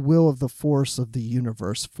 but as a will of the force of the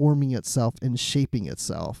universe forming itself and shaping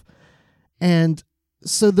itself. And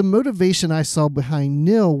so the motivation I saw behind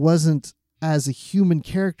Nil wasn't as a human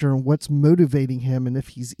character and what's motivating him and if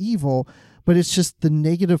he's evil, but it's just the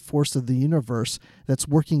negative force of the universe that's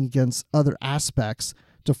working against other aspects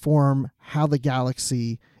to form how the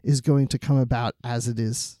galaxy is going to come about as it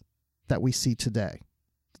is that we see today.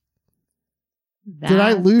 Did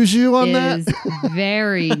I lose you on that? Is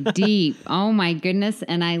very deep. Oh my goodness.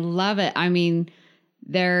 And I love it. I mean,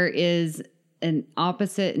 there is an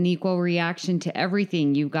opposite and equal reaction to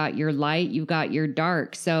everything. You've got your light, you've got your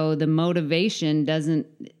dark. So the motivation doesn't,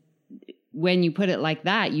 when you put it like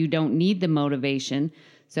that, you don't need the motivation.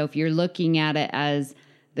 So if you're looking at it as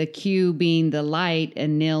the Q being the light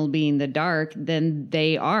and Nil being the dark, then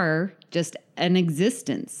they are just an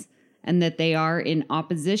existence and that they are in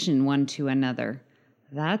opposition one to another.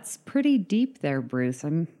 That's pretty deep there, Bruce.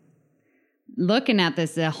 I'm looking at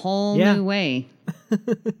this a whole new way.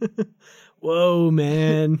 Whoa,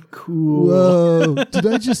 man. Cool. Whoa. Did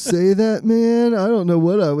I just say that, man? I don't know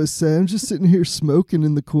what I was saying. I'm just sitting here smoking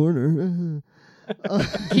in the corner.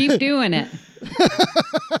 Keep doing it.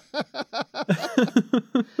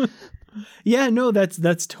 Yeah, no,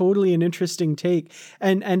 that's totally an interesting take.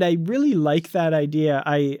 And I really like that idea.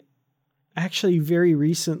 I actually very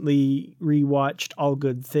recently rewatched All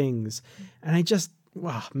Good Things, and I just,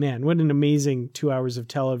 wow, man, what an amazing 2 hours of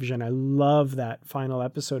television. I love that final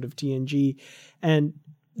episode of TNG. And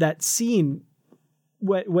that scene,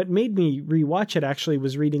 what made me rewatch it actually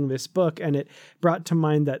was reading this book, and it brought to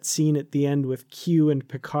mind that scene at the end with Q and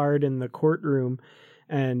Picard in the courtroom,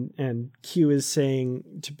 and Q is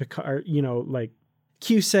saying to Picard, like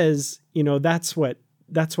Q says, that's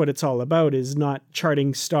what it's all about, is not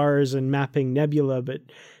charting stars and mapping nebula, but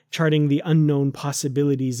charting the unknown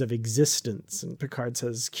possibilities of existence. And Picard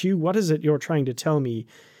says, Q, what is it you're trying to tell me?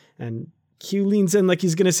 And Q leans in like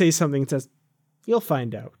he's going to say something and says, you'll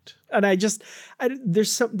find out. And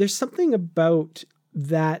there's something about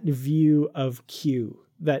that view of Q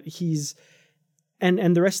that he's,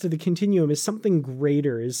 and the rest of the continuum is something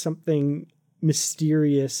greater, is something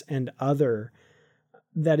mysterious and other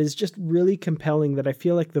that is just really compelling, that I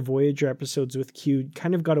feel like the Voyager episodes with Q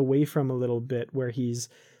kind of got away from a little bit, where he's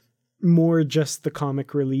more just the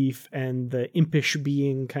comic relief and the impish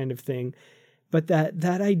being kind of thing. But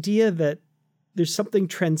that idea that there's something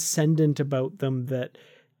transcendent about them that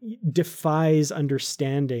defies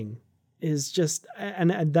understanding is just,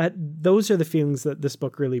 and that those are the feelings that this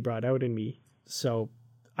book really brought out in me. So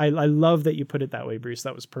I love that you put it that way, Bruce.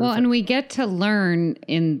 That was perfect. Well, and we get to learn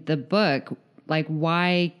in the book, like,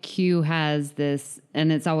 why Q has this,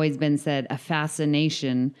 and it's always been said, a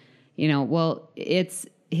fascination, well, it's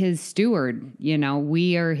his steward,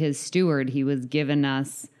 we are his steward. He was given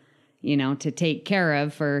us, to take care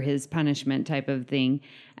of for his punishment type of thing.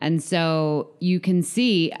 And so you can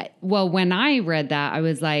see, well, when I read that, I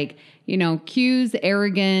was like, Q's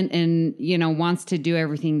arrogant and, wants to do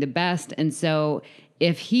everything the best. And so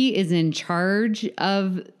if he is in charge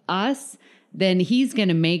of us, then he's going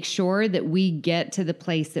to make sure that we get to the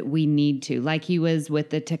place that we need to, like he was with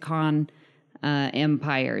the Takan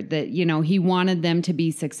Empire, that, he wanted them to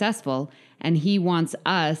be successful, and he wants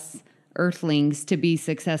us Earthlings to be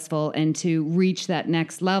successful and to reach that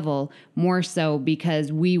next level, more so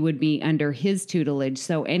because we would be under his tutelage.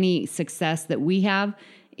 So any success that we have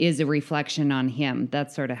is a reflection on him.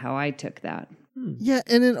 That's sort of how I took that. Yeah,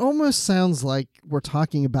 and it almost sounds like we're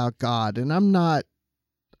talking about God, and I'm not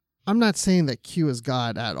saying that Q is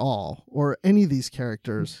God at all, or any of these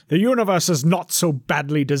characters. The universe is not so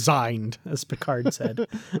badly designed, as Picard said.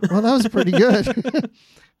 Well, that was pretty good.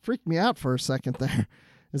 Freaked me out for a second there.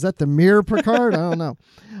 Is that the mirror Picard? I don't know.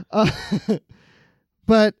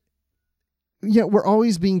 But we're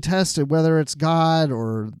always being tested, whether it's God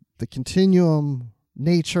or the continuum,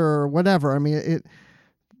 nature, or whatever. I mean,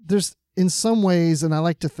 there's in some ways, and I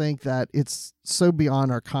like to think that it's so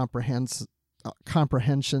beyond our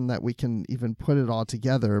comprehension that we can even put it all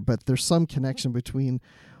together, but there's some connection between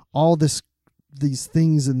all these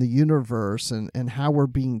things in the universe and how we're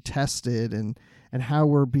being tested and how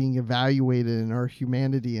we're being evaluated in our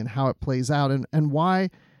humanity and how it plays out. And why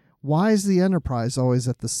is the Enterprise always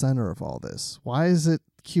at the center of all this? Why is it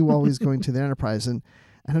Q always going to the Enterprise? And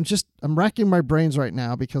I'm racking my brains right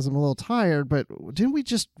now because I'm a little tired, but didn't we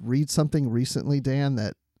just read something recently, Dan,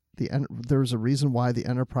 that there's a reason why the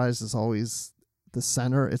Enterprise is always the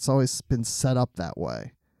center? It's always been set up that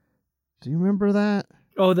way. Do you remember that?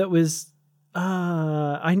 Oh, that was,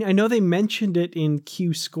 I know they mentioned it in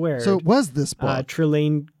Q Squared. So it was this book.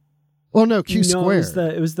 Trelane. Oh no, Q Squared.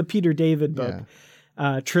 It was the Peter David book.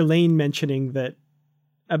 Yeah. Trelane mentioning that.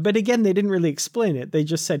 But again, they didn't really explain it. They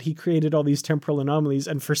just said he created all these temporal anomalies,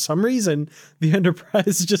 and for some reason, the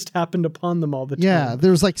Enterprise just happened upon them all the time. Yeah,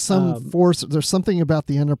 there's like some force. There's something about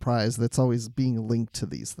the Enterprise that's always being linked to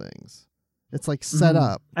these things. It's like set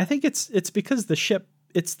up. I think it's because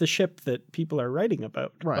it's the ship that people are writing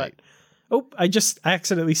about. Right. But, I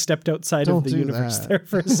accidentally stepped outside of the universe there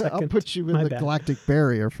for a second. I'll put you in the galactic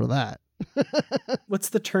barrier for that. What's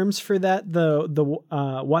the terms for that? The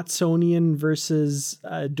Watsonian versus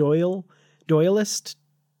Doyleist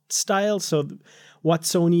style. So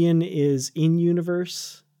Watsonian is in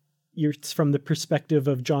universe. It's from the perspective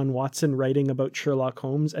of John Watson writing about Sherlock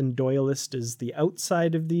Holmes, and Doyleist is the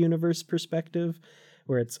outside of the universe perspective,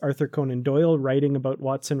 where it's Arthur Conan Doyle writing about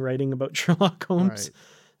Watson, writing about Sherlock Holmes. Right.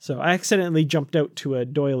 So I accidentally jumped out to a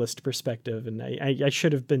Doyleist perspective, and I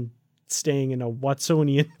should have been staying in a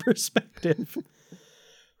Watsonian perspective.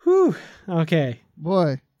 Whew. Okay.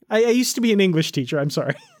 Boy. I used to be an English teacher. I'm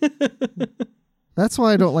sorry. That's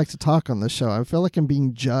why I don't like to talk on this show. I feel like I'm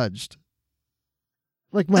being judged.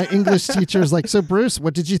 Like my English teacher is like, so Bruce,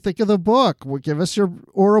 what did you think of the book? Well, give us your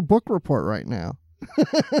oral book report right now.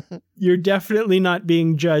 You're definitely not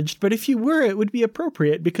being judged, but if you were, it would be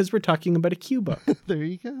appropriate because we're talking about a Q book. There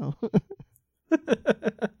you go.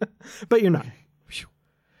 But you're not.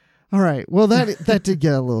 All right. Well, that did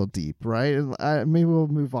get a little deep, right? Maybe we'll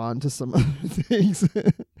move on to some other things.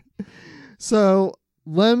 So,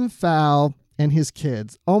 Lem Fowl and his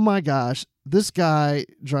kids. Oh my gosh, this guy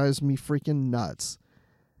drives me freaking nuts.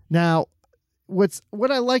 Now, what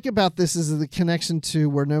I like about this is the connection to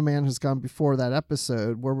Where No Man Has Gone Before, that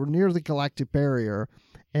episode, where we're near the galactic barrier,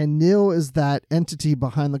 and Neil is that entity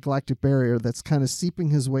behind the galactic barrier that's kind of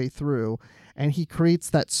seeping his way through. And he creates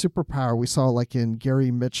that superpower we saw like in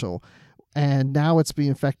Gary Mitchell. And now it's being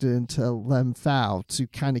infected into Lem Fowl to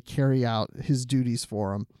kind of carry out his duties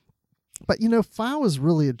for him. But, Fowl is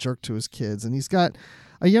really a jerk to his kids. And he's got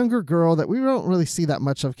a younger girl that we don't really see that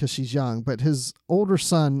much of because she's young. But his older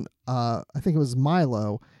son, I think it was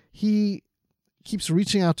Milo, he keeps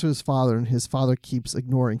reaching out to his father, and his father keeps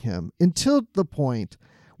ignoring him until the point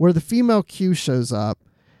where the female Q shows up,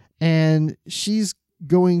 and she's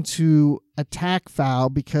going to attack Fowl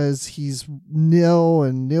because he's Nil,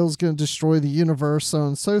 and Nil's going to destroy the universe, so on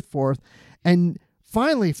and so forth. And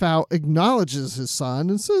finally, Fowl acknowledges his son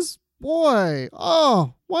and says, boy,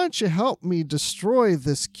 why don't you help me destroy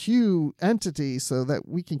this Q entity so that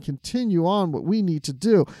we can continue on what we need to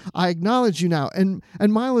do? I acknowledge you now. And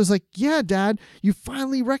Milo's like, yeah, Dad, you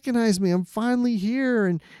finally recognize me. I'm finally here.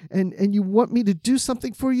 And you want me to do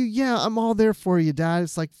something for you? Yeah, I'm all there for you, Dad.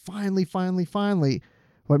 It's like, finally.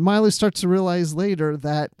 But Milo starts to realize later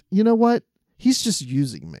that, you know what? He's just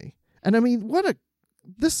using me. And I mean,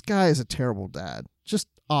 this guy is a terrible dad. Just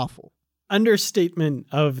awful. Understatement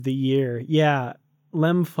of the year. Yeah.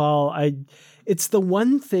 Lem Fowl. It's the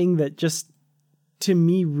one thing that just, to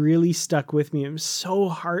me, really stuck with me. It was so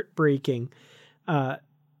heartbreaking. The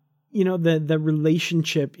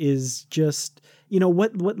relationship is just,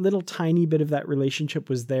 what little tiny bit of that relationship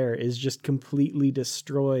was there is just completely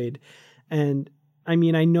destroyed. And I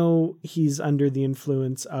mean, I know he's under the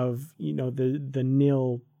influence of, the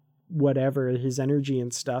nil, whatever, his energy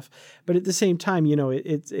and stuff. But at the same time,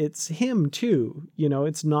 it's him too.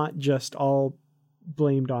 It's not just all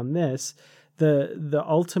blamed on this. The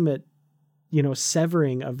ultimate,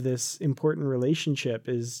 severing of this important relationship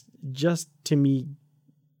is just, to me,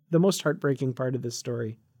 the most heartbreaking part of this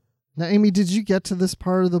story. Now, Amy, did you get to this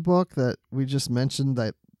part of the book that we just mentioned,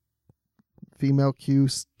 that female Q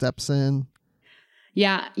steps in?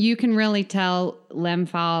 Yeah, you can really tell Lem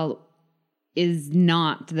Fowl is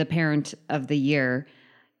not the parent of the year.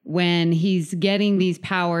 When he's getting these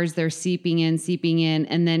powers, they're seeping in,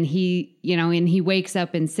 and then he wakes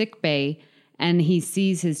up in sick bay and he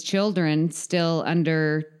sees his children still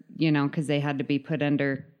under, because they had to be put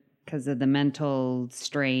under because of the mental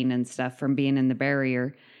strain and stuff from being in the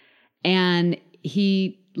barrier. And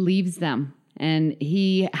he leaves them And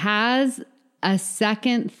he has a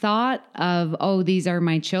second thought of, oh, these are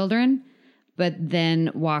my children, but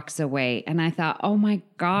then walks away. And I thought, oh my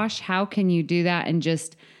gosh, how can you do that and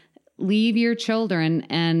just leave your children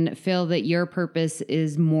and feel that your purpose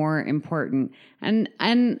is more important?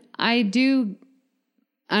 And I do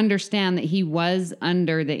understand that he was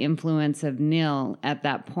under the influence of Nil at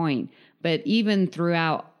that point, but even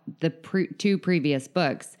throughout the two previous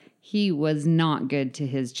books, he was not good to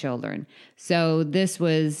his children. So this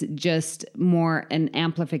was just more an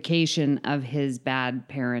amplification of his bad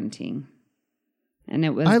parenting. And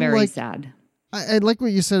it was very sad. I like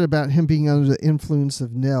what you said about him being under the influence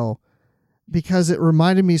of Nil, because it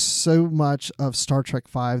reminded me so much of Star Trek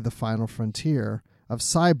V, The Final Frontier, of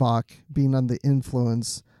Sybok being under the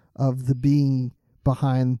influence of the being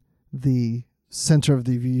behind the center of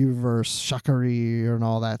the universe, Shakari, and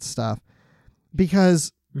all that stuff.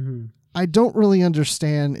 Because I don't really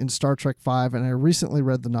understand in Star Trek V, and I recently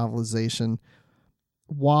read the novelization,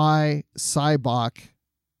 why Sybok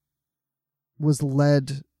was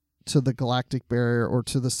led to the galactic barrier or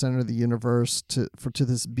to the center of the universe to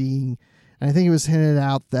this being. And I think it was hinted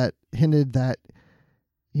that,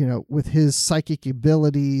 you know, with his psychic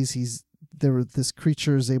abilities, this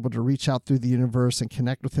creature is able to reach out through the universe and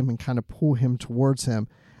connect with him and kind of pull him towards him.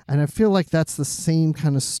 And I feel like that's the same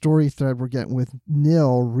kind of story thread we're getting with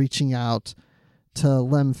Nil reaching out to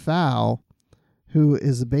Lem Phao, who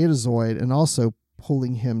is a Betazoid, and also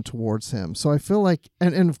pulling him towards him. So I feel like,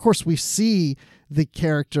 and of course we see the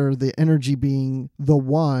character, the energy being the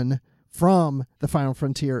one from The Final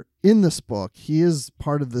Frontier in this book. He is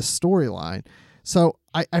part of this storyline. So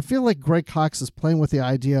I feel like Greg Cox is playing with the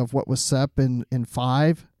idea of what was set up in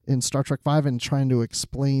Star Trek V and trying to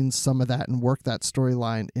explain some of that and work that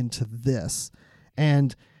storyline into this.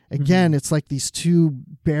 And again, it's like these two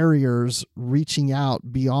barriers reaching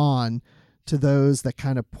out beyond to those that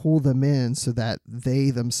kind of pull them in so that they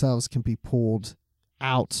themselves can be pulled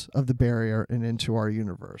out of the barrier and into our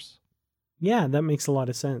universe. Yeah, that makes a lot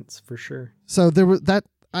of sense for sure. So there was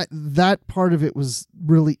that part of it was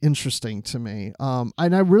really interesting to me.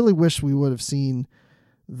 And I really wish we would have seen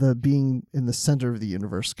the being in the center of the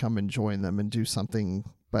universe come and join them and do something,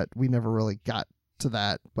 but we never really got to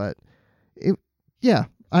that. But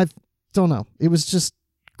I don't know. It was just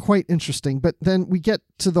quite interesting. But then we get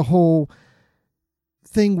to the whole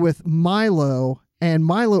thing with Milo, and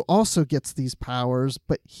Milo also gets these powers,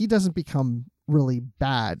 but he doesn't become really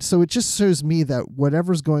bad. So it just shows me that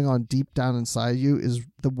whatever's going on deep down inside you is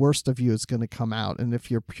the worst of you is going to come out. And if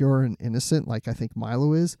you're pure and innocent, like I think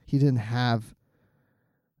Milo is, he didn't have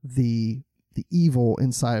the evil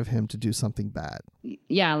inside of him to do something bad.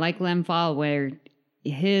 Yeah, like Lem Phao, where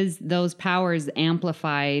those powers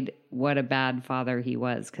amplified what a bad father he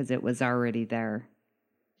was, because it was already there.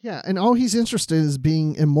 Yeah, and all he's interested in is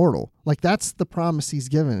being immortal. Like, that's the promise he's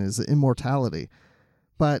given, is immortality.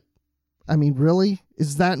 But I mean, really?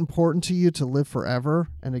 Is that important to you to live forever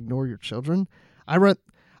and ignore your children?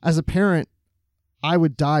 As a parent, I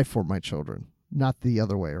would die for my children, not the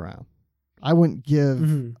other way around. I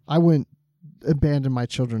wouldn't abandon my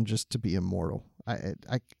children just to be immortal. I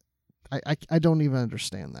don't even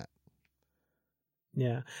understand that.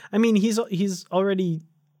 Yeah. I mean, he's already,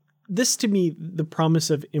 this to me, the promise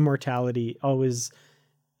of immortality always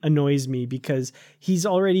annoys me, because he's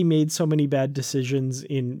already made so many bad decisions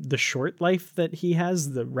in the short life that he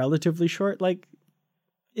has, the relatively short. Like,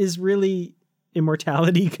 is really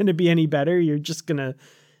immortality going to be any better? You're just going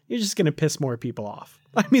to piss more people off.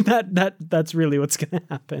 I mean, that's really what's going to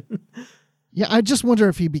happen. Yeah, I just wonder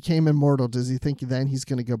if he became immortal, does he think then he's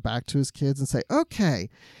going to go back to his kids and say, okay,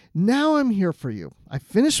 now I'm here for you. I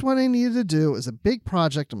finished what I needed to do. It was a big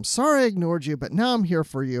project. I'm sorry I ignored you, but now I'm here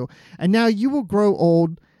for you. And now you will grow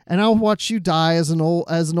old, and I'll watch you die as an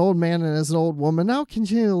old man and as an old woman. I'll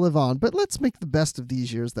continue to live on, but let's make the best of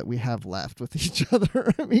these years that we have left with each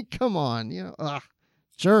other. I mean, come on,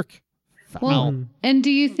 jerk. Well, and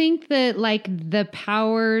do you think that, like, the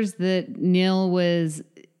powers that Nil was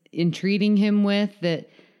entreating him with,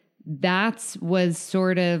 that was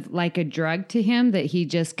sort of like a drug to him, that he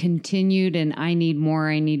just continued and I need more,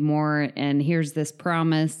 and here's this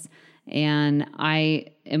promise, and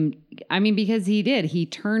because he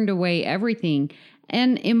turned away everything.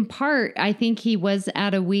 And in part, I think he was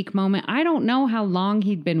at a weak moment. I don't know how long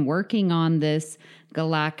he'd been working on this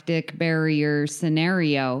galactic barrier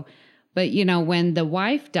scenario, but, when the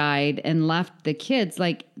wife died and left the kids,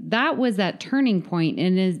 like, that was that turning point.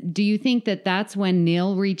 And do you think that that's when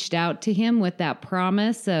Nil reached out to him with that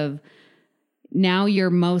promise of, now you're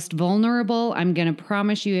most vulnerable, I'm going to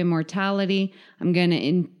promise you immortality, I'm going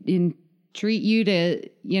to treat you to,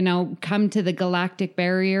 come to the galactic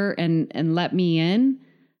barrier and let me in?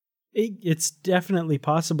 It's definitely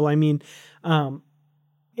possible. I mean,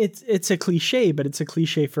 it's a cliche, but it's a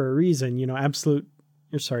cliche for a reason.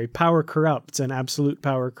 Power corrupts, and absolute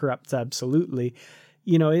power corrupts absolutely.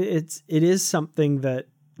 It is something that,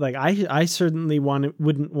 like, I certainly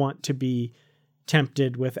wouldn't want to be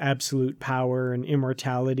tempted with absolute power and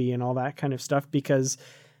immortality and all that kind of stuff, because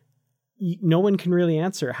no one can really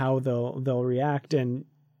answer how they'll react. And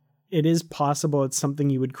it is possible it's something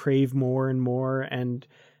you would crave more and more, and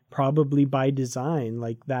probably by design.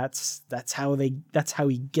 Like that's how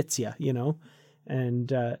he gets you,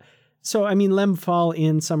 And so, I mean, Lemfall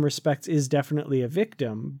in some respects is definitely a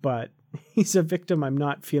victim, but he's a victim I'm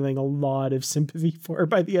not feeling a lot of sympathy for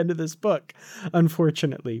by the end of this book,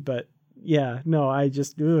 unfortunately. But yeah, no, I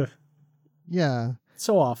just, ugh. Yeah.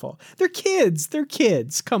 So awful. They're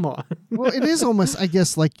kids. Come on. Well, it is almost, I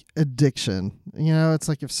guess, like addiction. It's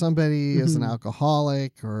like if somebody is an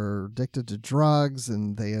alcoholic or addicted to drugs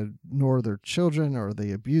and they ignore their children or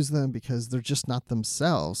they abuse them because they're just not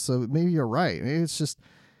themselves. So maybe you're right. Maybe it's just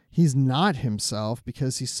he's not himself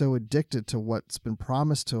because he's so addicted to what's been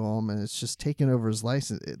promised to him, and it's just taken over his life,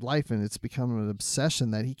 and it's become an obsession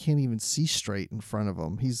that he can't even see straight in front of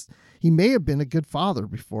him. He may have been a good father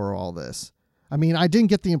before all this. I mean, I didn't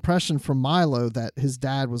get the impression from Milo that his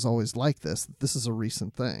dad was always like this. This is a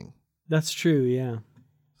recent thing. That's true, yeah.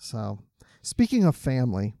 So, speaking of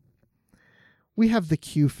family, we have the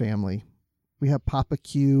Q family. We have Papa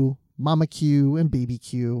Q, Mama Q, and Baby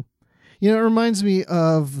Q. It reminds me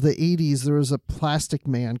of the 80s. There was a Plastic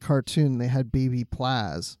Man cartoon. They had Baby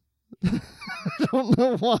Plaz. I don't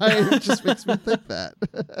know why. It just makes me think that.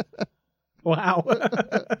 Wow.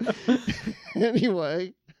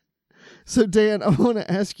 Anyway. So, Dan, I want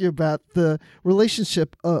to ask you about the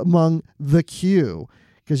relationship among the Q,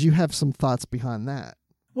 because you have some thoughts behind that.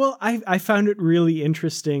 Well, I found it really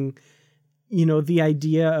interesting, the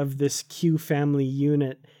idea of this Q family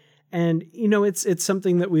unit. And, it's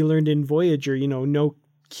something that we learned in Voyager. No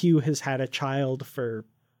Q has had a child for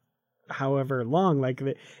however long. Like,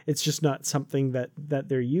 it's just not something that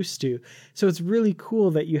they're used to. So it's really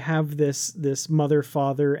cool that you have this mother,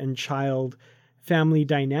 father, and child family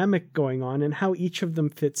dynamic going on, and how each of them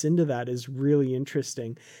fits into that is really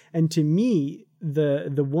interesting. And to me,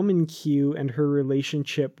 the woman Q and her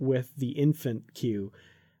relationship with the infant Q,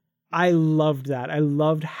 I loved that. I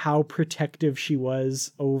loved how protective she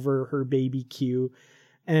was over her baby Q.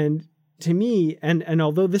 And to me, and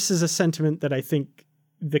although this is a sentiment that I think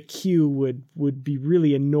the Q would be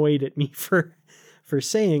really annoyed at me for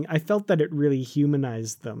saying, I felt that it really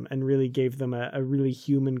humanized them and really gave them a really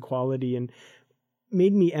human quality, and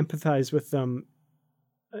made me empathize with them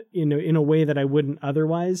in a way that I wouldn't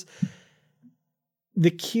otherwise.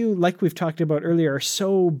 The Q, like we've talked about earlier, are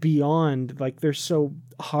so beyond, like they're so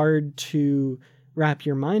hard to wrap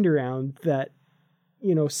your mind around that,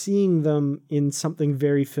 seeing them in something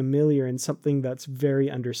very familiar and something that's very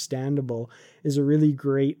understandable is a really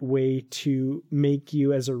great way to make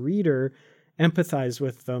you as a reader empathize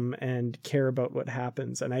with them and care about what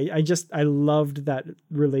happens. And I loved that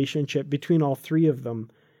relationship between all three of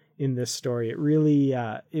them in this story. It really,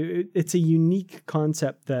 it's a unique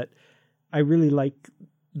concept that I really like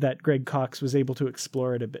that Greg Cox was able to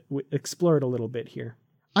explore it a little bit here.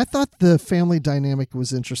 I thought the family dynamic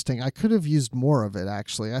was interesting. I could have used more of it,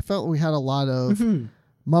 actually. I felt we had a lot of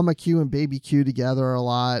Mama Q and Baby Q together a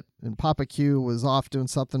lot, and Papa Q was off doing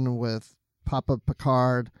something with Papa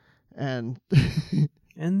Picard. And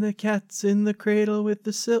and the cat's in the cradle with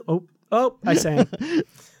the I sang.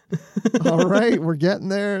 All right, we're getting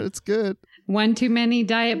there. It's good. One too many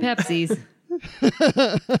Diet Pepsis.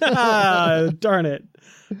 Darn it.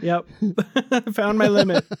 Yep. Found my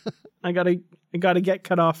limit. I gotta get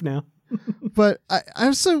cut off now. But I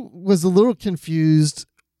also was a little confused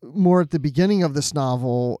more at the beginning of this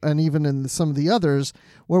novel, and even in some of the others,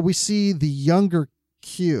 where we see the younger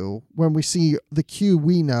Q, when we see the Q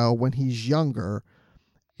we know when he's younger,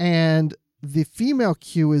 and the female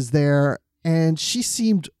Q is there, and she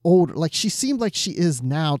seemed older, like she seemed like she is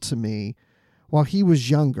now to me, while he was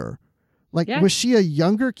younger. Like, Was she a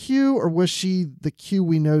younger Q, or was she the Q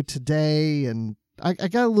we know today? And I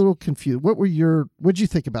got a little confused. What'd you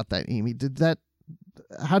think about that, Amy?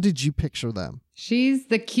 How did you picture them? She's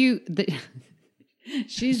the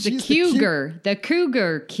she's the Cougar, the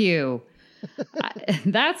Cougar Q.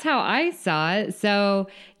 That's how I saw it. So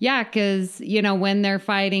yeah, because when they're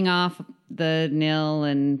fighting off the nil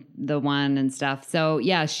and the one and stuff. So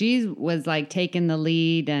yeah, she was like taking the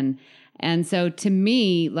lead, and so to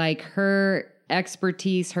me, like her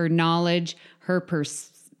expertise, her knowledge, her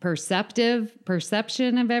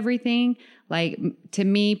perception of everything, like to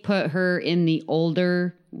me, put her in the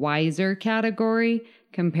older, wiser category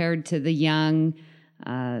compared to the young,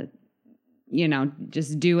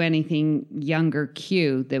 just do anything younger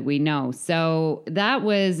Q that we know. So that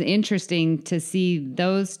was interesting to see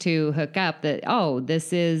those two hook up that, oh,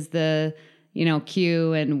 this is the,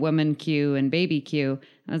 Q and woman Q and baby Q.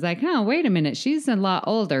 I was like, oh, wait a minute. She's a lot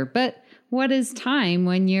older. But what is time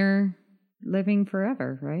when you're living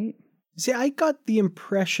forever, right? See, I got the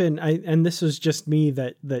impression, and this was just me,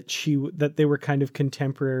 that they were kind of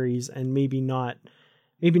contemporaries and maybe not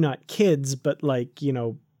kids, but like,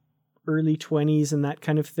 early 20s and that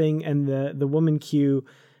kind of thing. And the woman Q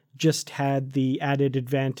just had the added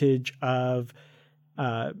advantage of,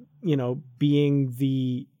 being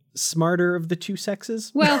the smarter of the two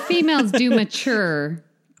sexes. Well, females do mature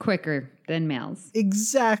quicker than males.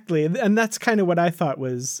 Exactly. And that's kind of what I thought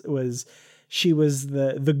was she was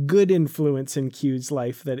the good influence in Q's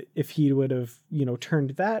life, that if he would have,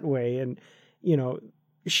 turned that way, and,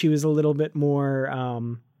 she was a little bit more,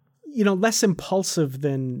 less impulsive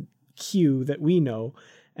than Q that we know,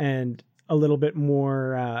 and a little bit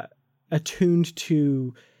more attuned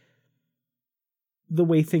to the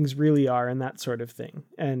way things really are and that sort of thing,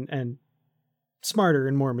 and smarter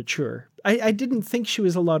and more mature. I didn't think she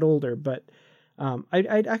was a lot older, but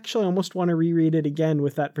I'd actually almost want to reread it again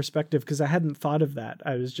with that perspective, because I hadn't thought of that.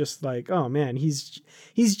 I was just like, oh man, he's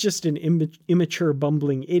just an immature,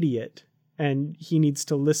 bumbling idiot, and he needs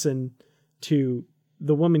to listen to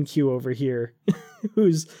the woman Q over here,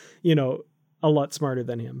 who's, a lot smarter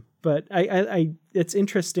than him. But I it's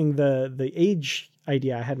interesting, the age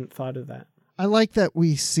idea. I hadn't thought of that. I like that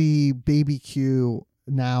we see baby Q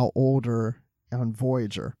now older on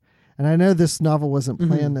Voyager. And I know this novel wasn't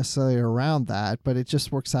planned necessarily around that, but it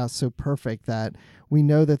just works out so perfect that we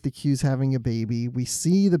know that the Q's having a baby. We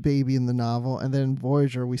see the baby in the novel, and then in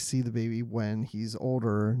Voyager we see the baby when he's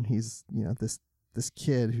older, and he's, this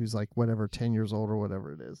kid who's like 10 years old or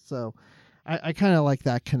whatever it is. So I kind of like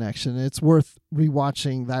that connection. It's worth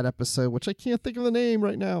rewatching that episode, which I can't think of the name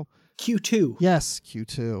right now. Q2. Yes,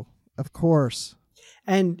 Q2. Of course.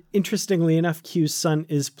 And interestingly enough, Q's son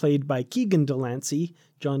is played by Keegan Delancey,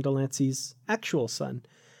 John Delancey's actual son.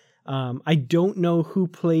 I don't know who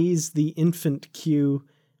plays the infant Q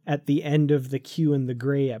at the end of the Q and the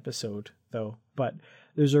Gray episode, though. But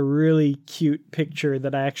there's a really cute picture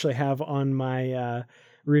that I actually have on my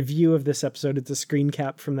review of this episode. It's a screen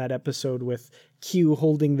cap from that episode with Q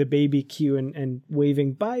holding the baby Q and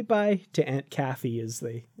waving bye-bye to Aunt Kathy as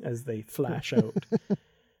they flash out.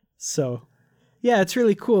 So, yeah, it's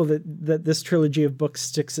really cool that this trilogy of books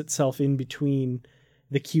sticks itself in between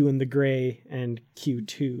the Q and the Gray and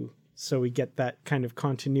Q2. So we get that kind of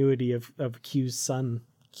continuity of Q's son.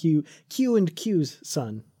 Q and Q's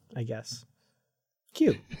son, I guess.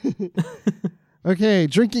 Q. Okay,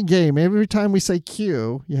 drinking game. Every time we say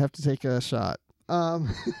Q, you have to take a shot. I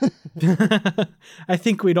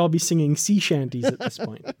think we'd all be singing sea shanties at this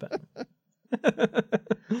point. But.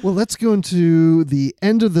 Well, let's go into the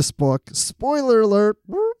end of this book. Spoiler alert.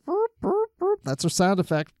 That's our sound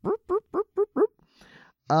effect.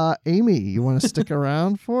 Amy, you want to stick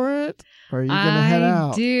around for it? Or are you going to head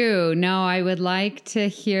out? I do. No, I would like to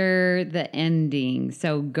hear the ending.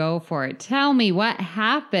 So go for it. Tell me what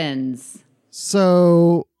happens.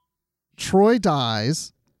 So Troy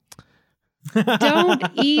dies. Don't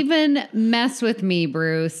even mess with me,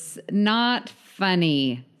 Bruce. Not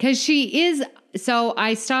funny. Because she is. So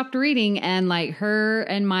I stopped reading, and like her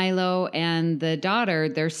and Milo and the daughter,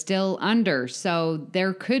 they're still under. So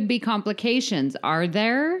there could be complications. Are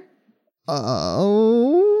there?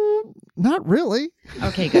 Oh, not really.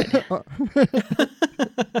 Okay, good.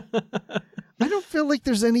 I don't feel like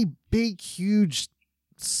there's any big, huge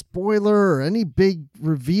spoiler or any big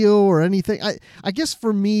reveal or anything. I guess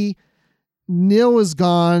for me, Neil is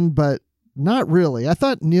gone, but not really. I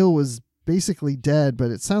thought Neil was basically dead,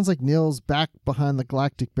 but it sounds like Neil's back behind the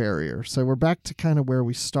galactic barrier. So we're back to kind of where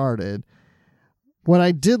we started. What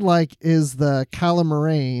I did like is the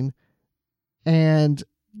Calamarain and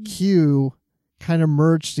Q kind of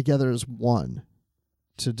merged together as one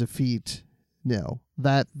to defeat Neil.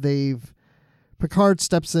 That Picard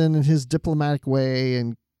steps in his diplomatic way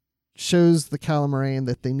and shows the Calamarain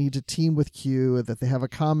that they need to team with Q, that they have a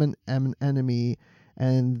common enemy,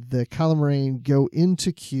 and the Calamarain go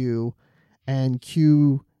into Q, and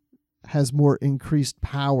Q has more increased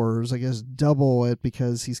powers, I guess double it,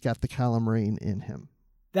 because he's got the Calamarain in him.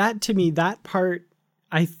 That, to me, that part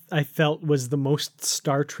I felt was the most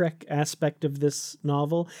Star Trek aspect of this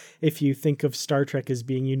novel. If you think of Star Trek as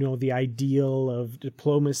being, the ideal of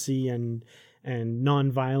diplomacy and and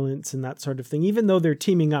nonviolence and that sort of thing, even though they're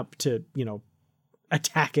teaming up to,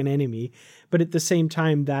 attack an enemy. But at the same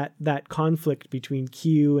time, that conflict between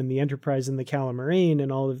Q and the Enterprise and the Calamarain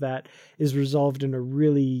and all of that is resolved in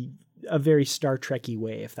a very Star Trek-y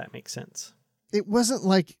way, if that makes sense. It wasn't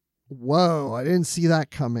like, whoa, I didn't see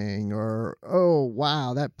that coming, or, oh,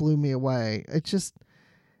 wow, that blew me away. It just,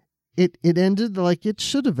 it ended like it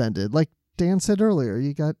should have ended. Like Dan said earlier,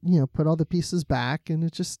 you got, put all the pieces back, and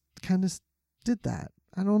it just kind of did that.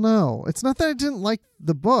 I don't know. It's not that I didn't like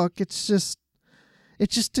the book. It just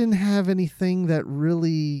didn't have anything that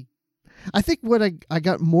really, I think what I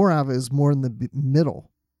got more out of it is more in the middle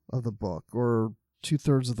of the book, or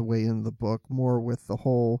 2/3 of the way in the book, more with the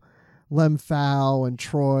whole Lemfow and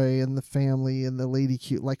Troy and the family and the Lady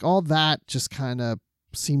Q, like all that just kind of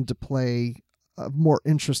seemed to play more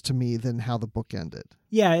interest to me than how the book ended.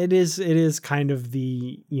 Yeah, it is kind of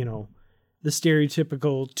the, the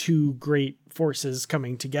stereotypical two great forces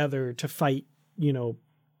coming together to fight,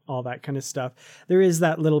 all that kind of stuff. There is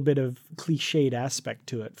that little bit of cliched aspect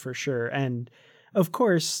to it for sure. And of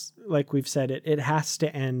course, like we've said, it has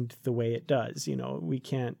to end the way it does. We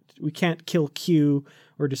can't kill Q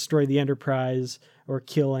or destroy the Enterprise or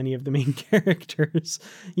kill any of the main characters.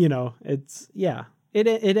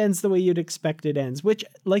 It ends the way you'd expect it ends, which,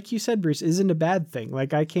 like you said, Bruce, isn't a bad thing.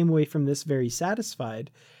 Like, I came away from this very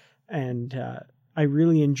satisfied, and I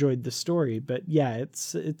really enjoyed the story. But yeah,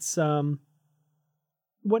 it's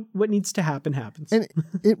what needs to happen happens. And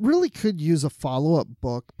it really could use a follow-up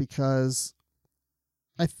book, because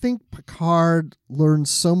I think Picard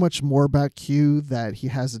learns so much more about Q that he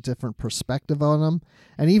has a different perspective on him.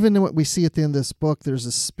 And even in what we see at the end of this book, there's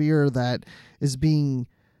a spear that is being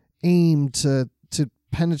aimed to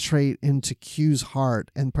penetrate into Q's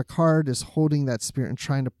heart, and Picard is holding that spear and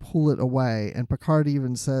trying to pull it away. And Picard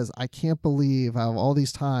even says, I can't believe out of all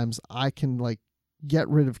these times I can get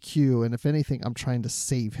rid of Q, and if anything, I'm trying to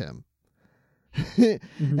save him.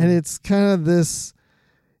 Mm-hmm. And it's kind of this,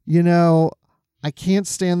 I can't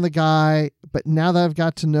stand the guy, but now that I've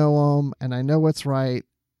got to know him and I know what's right,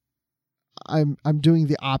 I'm doing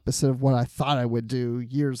the opposite of what I thought I would do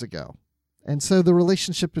years ago. And so the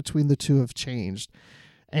relationship between the two have changed.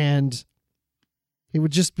 And it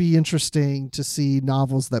would just be interesting to see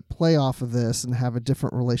novels that play off of this and have a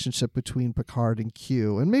different relationship between Picard and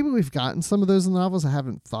Q. And maybe we've gotten some of those in novels. I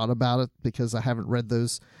haven't thought about it because I haven't read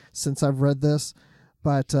those since I've read this.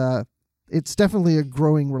 But it's definitely a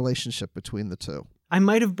growing relationship between the two. I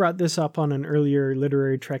might have brought this up on an earlier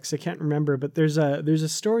Literary Treks. I can't remember, but there's a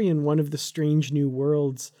story in one of the Strange New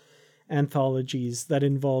Worlds anthologies that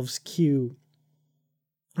involves Q.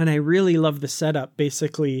 And I really love the setup.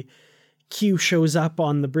 Basically, Q shows up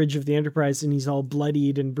on the bridge of the Enterprise and he's all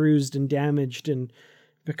bloodied and bruised and damaged. And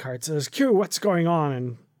Picard says, Q, what's going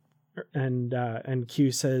on? And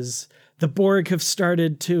Q says, the Borg have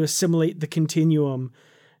started to assimilate the continuum.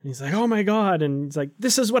 And he's like, oh my God. And he's like,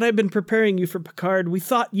 this is what I've been preparing you for, Picard. We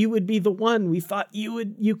thought you would be the one. We thought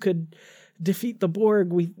you could defeat the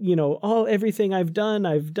Borg. Everything I've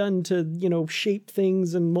done to, shape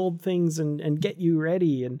things and mold things and get you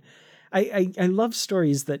ready. And I love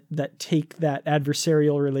stories that take that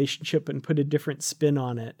adversarial relationship and put a different spin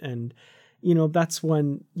on it. And, that's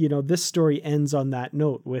when, this story ends on that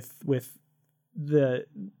note with the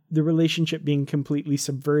relationship being completely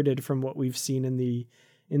subverted from what we've seen in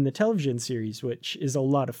the television series, which is a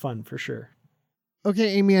lot of fun for sure. Okay,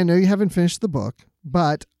 Amy, I know you haven't finished the book,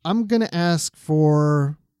 but I'm going to ask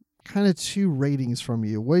for kind of 2 ratings from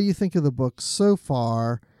you. What do you think of the book so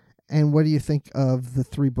far? And what do you think of the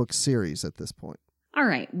 3-book series at this point? All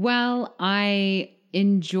right. Well, I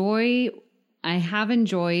have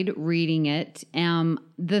enjoyed reading it.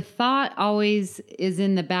 The thought always is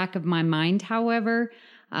in the back of my mind, however,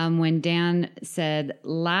 when Dan said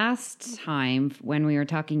last time when we were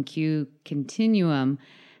talking Q Continuum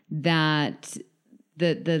that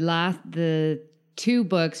the 2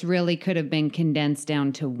 books really could have been condensed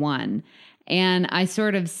down to 1. And I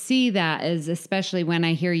sort of see that as, especially when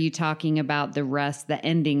I hear you talking about the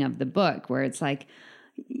ending of the book, where it's like,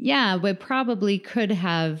 yeah, we probably could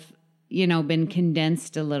have, been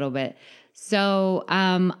condensed a little bit. So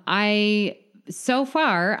so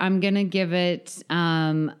far, I'm going to give it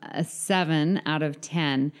a 7 out of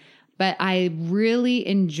 10. But I really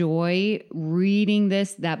enjoy reading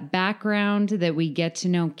that background that we get to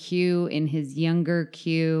know Q in his younger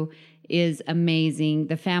Q is amazing.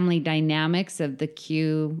 The family dynamics of the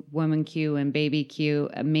Q, woman Q and baby Q,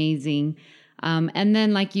 amazing. And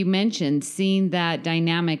then, like you mentioned, seeing that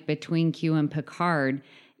dynamic between Q and Picard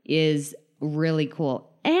is really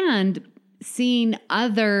cool. And seeing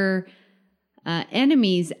other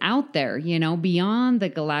enemies out there, beyond the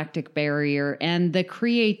galactic barrier, and the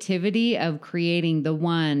creativity of creating the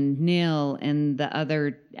one nil and the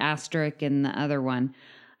other asterisk and the other one,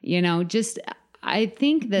 I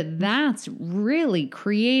think that that's really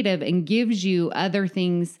creative and gives you other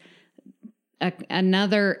things,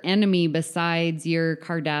 another enemy besides your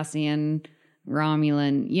Cardassian,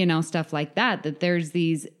 Romulan, stuff like that there's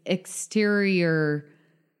these exterior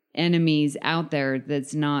enemies out there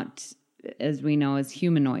that's not, as we know, as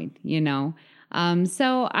humanoid,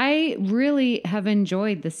 So I really have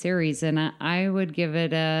enjoyed the series, and I would give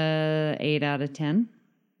it a 8 out of 10.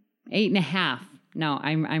 8.5. No,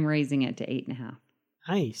 I'm raising it to 8.5.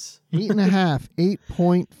 Nice. 8.5,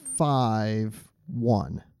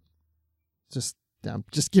 8.51. I'm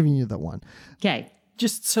just giving you the one. Okay.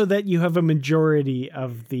 Just so that you have a majority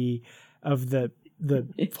of the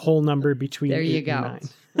whole number between there 8 you go.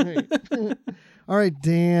 and 9. All right,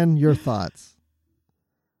 Dan, your thoughts.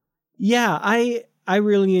 Yeah, I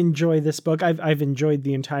really enjoy this book. I've enjoyed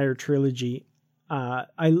the entire trilogy.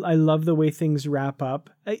 I love the way things wrap up.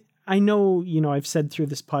 I know, I've said through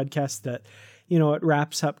this podcast that, it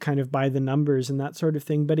wraps up kind of by the numbers and that sort of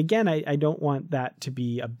thing. But again, I don't want that to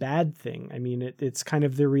be a bad thing. I mean, it's kind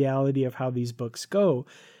of the reality of how these books go.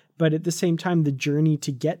 But at the same time, the journey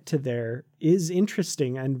to get to there is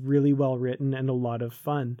interesting and really well written and a lot of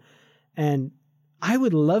fun. And I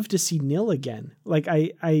would love to see Nil again. Like,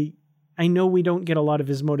 I know we don't get a lot of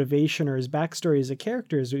his motivation or his backstory as a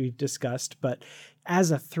character, as we've discussed, but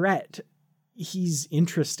as a threat, he's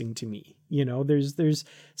interesting to me. There's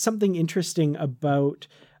something interesting about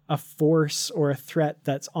a force or a threat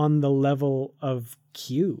that's on the level of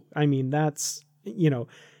Q. I mean, that's,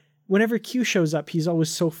 whenever Q shows up, he's always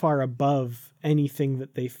so far above anything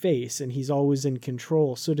that they face, and he's always in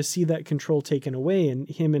control. So to see that control taken away and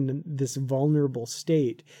him in this vulnerable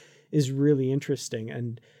state is really interesting.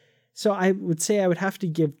 And so I would say I would have to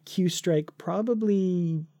give Q Strike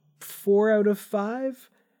probably 4 out of 5.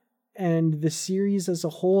 And the series as a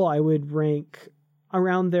whole, I would rank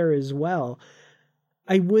around there as well.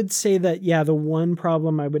 I would say that, the one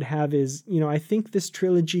problem I would have is, I think this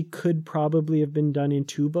trilogy could probably have been done in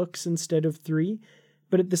 2 books instead of 3.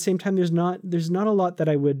 But at the same time, there's not a lot that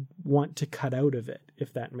I would want to cut out of it,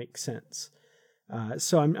 if that makes sense.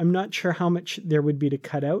 So I'm not sure how much there would be to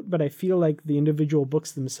cut out, but I feel like the individual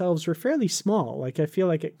books themselves were fairly small. Like, I feel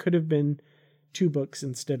like it could have been 2 books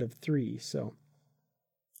instead of 3. So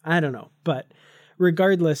I don't know, but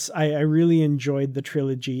regardless, I really enjoyed the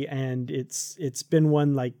trilogy, and it's been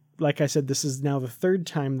one, like I said, this is now the 3rd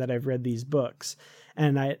time that I've read these books,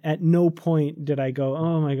 and at no point did I go,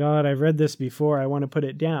 oh my God, I've read this before, I want to put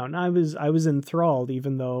it down. I was enthralled,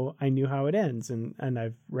 even though I knew how it ends, and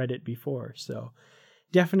I've read it before. So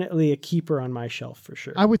definitely a keeper on my shelf for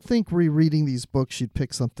sure. I would think rereading these books, you'd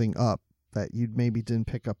pick something up that you maybe didn't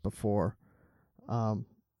pick up before.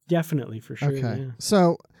 Definitely, for sure. Okay. Yeah.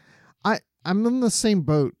 So I'm in the same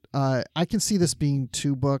boat. I can see this being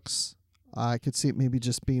 2 books. I could see it maybe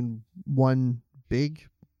just being one big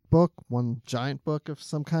book, one giant book of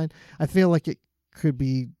some kind. I feel like it could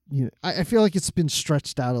be, I feel like it's been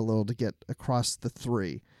stretched out a little to get across the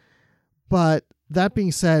 3. But that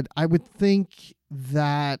being said, I would think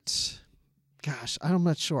that, gosh, I'm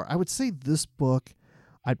not sure. I would say this book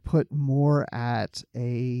I'd put more at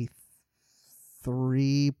a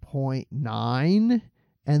 3.9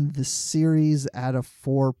 and the series at a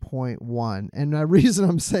 4.1. And the reason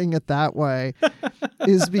I'm saying it that way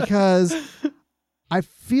is because I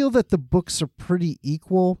feel that the books are pretty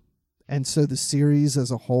equal, and so the series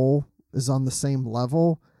as a whole is on the same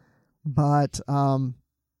level. But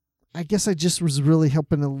I guess I just was really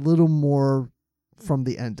hoping a little more from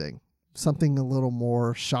the ending, something a little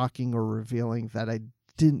more shocking or revealing that I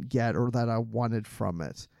didn't get or that I wanted from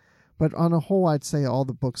it. But on a whole, I'd say all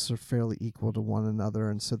the books are fairly equal to one another,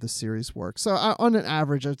 and so the series works. So on an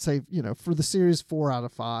average, I'd say, for the series, 4 out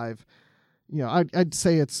of 5. I'd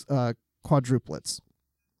say it's quadruplets,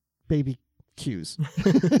 baby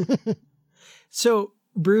Qs. So,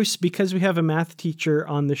 Bruce, because we have a math teacher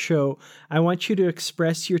on the show, I want you to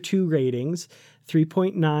express your 2 ratings,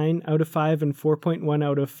 3.9 out of 5 and 4.1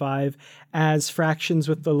 out of 5, as fractions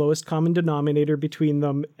with the lowest common denominator between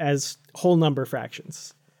them as whole number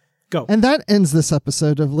fractions. Go. And that ends this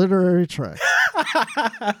episode of Literary Trek.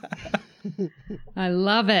 I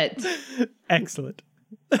love it. Excellent.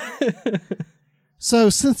 So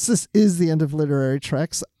since this is the end of Literary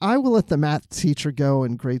Treks, I will let the math teacher go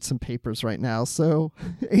and grade some papers right now. So,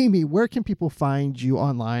 Amy, where can people find you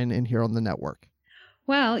online and here on the network?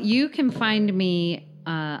 Well, you can find me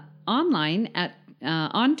online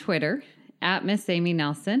on Twitter at Miss Amy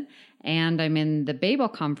Nelson. and I'm in the Babel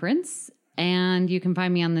Conference. And you can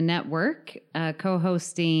find me on the network,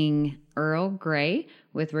 co-hosting Earl Grey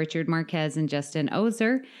with Richard Marquez and Justin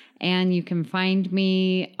Ozer. And you can find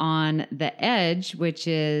me on The Edge, which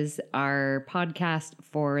is our podcast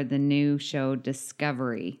for the new show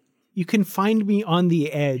Discovery. You can find me on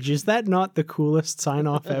The Edge. Is that not the coolest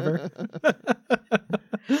sign-off ever?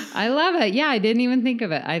 I love it. Yeah, I didn't even think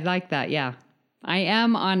of it. I like that. Yeah. I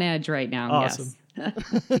am on edge right now. Awesome.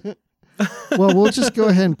 Yes. Well, we'll just go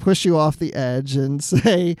ahead and push you off the edge and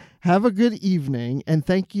say, have a good evening. And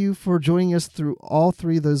thank you for joining us through all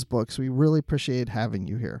 3 of those books. We really appreciate having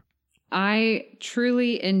you here. I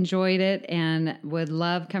truly enjoyed it and would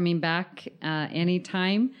love coming back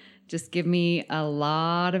anytime. Just give me a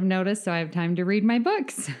lot of notice so I have time to read my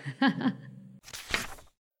books.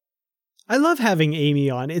 I love having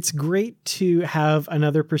Amy on. It's great to have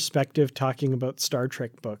another perspective talking about Star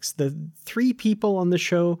Trek books. The 3 people on the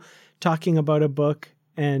show talking about a book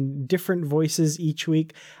and different voices each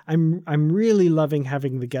week. I'm really loving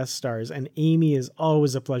having the guest stars, and Amy is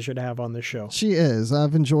always a pleasure to have on the show. She is.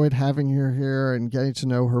 I've enjoyed having her here and getting to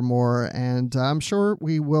know her more, and I'm sure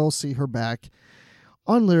we will see her back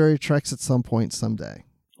on Literary Treks at some point someday.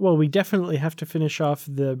 Well, we definitely have to finish off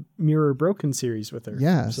the Mirror Broken series with her.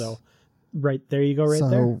 Yes. So right there you go, right so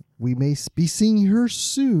there. So we may be seeing her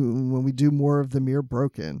soon when we do more of the Mirror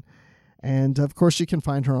Broken. And, of course, you can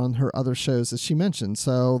find her on her other shows, as she mentioned.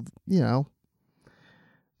 So, you know,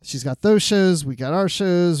 she's got those shows. We got our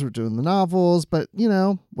shows. We're doing the novels. But, you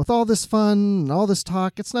know, with all this fun and all this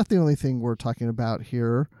talk, it's not the only thing we're talking about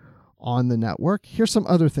here on the network. Here's some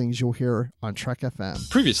other things you'll hear on Trek FM.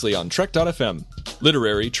 Previously on Trek.fm,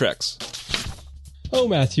 Literary Treks. Oh,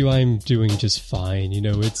 Matthew, I'm doing just fine. You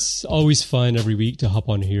know, it's always fun every week to hop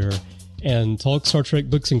on here and talk Star Trek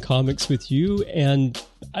books and comics with you. And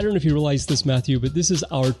I don't know if you realize this, Matthew, but this is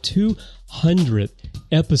our 200th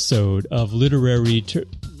episode of Literary...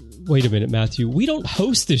 Wait a minute, Matthew. We don't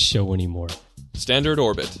host this show anymore. Standard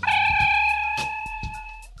Orbit.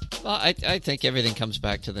 Well, I think everything comes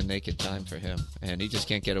back to the naked time for him, and he just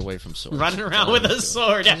can't get away from swords. Running around with a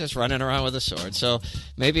sword. He's just running around with a sword. So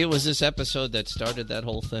maybe it was this episode that started that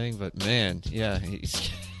whole thing, but man, yeah,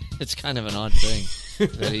 it's kind of an odd thing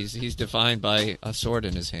that he's defined by a sword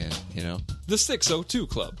in his hand, you know? The 602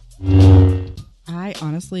 Club. I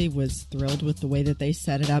honestly was thrilled with the way that they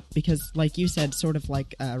set it up because, like you said, sort of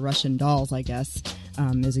like Russian dolls, I guess,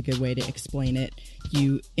 is a good way to explain it.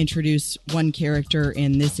 You introduce one character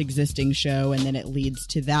in this existing show, and then it leads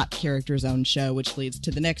to that character's own show, which leads to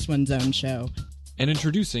the next one's own show. And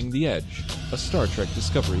introducing The Edge, a Star Trek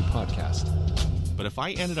Discovery podcast. But if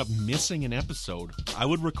I ended up missing an episode, I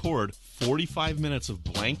would record 45 minutes of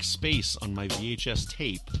blank space on my VHS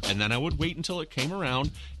tape, and then I would wait until it came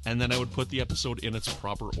around, and then I would put the episode in its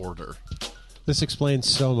proper order. This explains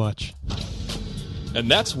so much.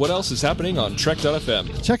 And that's what else is happening on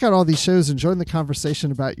Trek.fm. Check out all these shows and join the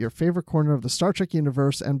conversation about your favorite corner of the Star Trek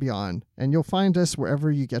universe and beyond. And you'll find us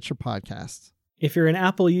wherever you get your podcasts. If you're an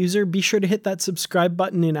Apple user, be sure to hit that subscribe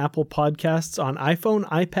button in Apple Podcasts on iPhone,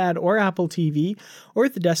 iPad, or Apple TV, or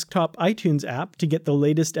the desktop iTunes app to get the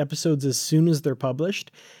latest episodes as soon as they're published.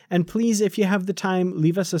 And please, if you have the time,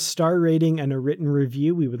 leave us a star rating and a written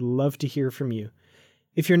review. We would love to hear from you.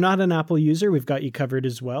 If you're not an Apple user, we've got you covered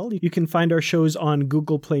as well. You can find our shows on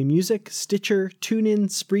Google Play Music, Stitcher, TuneIn,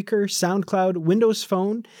 Spreaker, SoundCloud, Windows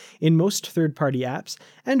Phone, in most third-party apps,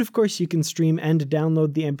 and of course you can stream and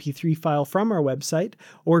download the MP3 file from our website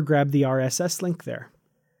or grab the RSS link there.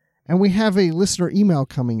 And we have a listener email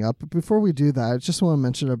coming up, but before we do that, I just want to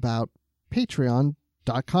mention about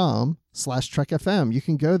patreon.com/TrekFM. You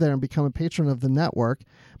can go there and become a patron of the network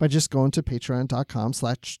by just going to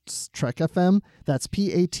patreon.com/TrekFM. That's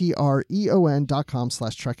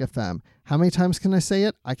patreon.com/TrekFM. How many times can I say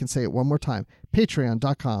it? I can say it one more time.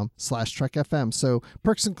 Patreon.com/TrekFM. So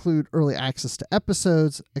perks include early access to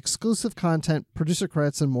episodes, exclusive content, producer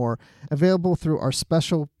credits, and more, available through our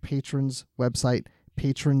special patrons website,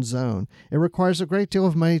 Patron Zone. It requires a great deal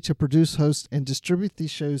of money to produce, host, and distribute these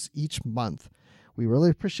shows each month. We really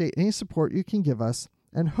appreciate any support you can give us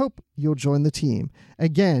and hope you'll join the team.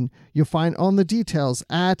 Again, you'll find all the details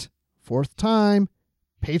at, fourth time,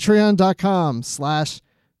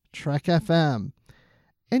 patreon.com/TrekFM.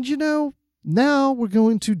 And you know, now we're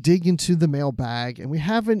going to dig into the mailbag, and we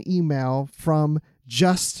have an email from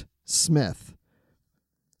Just Smith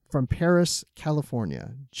from Paris,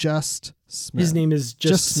 California. Just Smith. His name is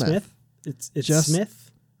Just Smith? It's Just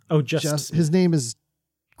Smith? Oh, Just Smith. His name is,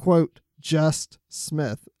 quote, Just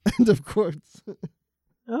Smith. End of quotes.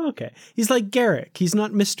 Oh, okay. He's like Garrick. He's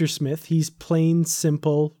not Mr. Smith. He's plain,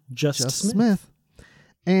 simple, Just Smith.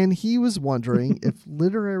 And he was wondering if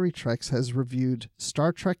Literary Treks has reviewed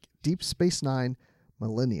Star Trek Deep Space Nine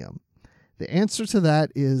Millennium. The answer to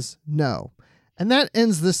that is no. And that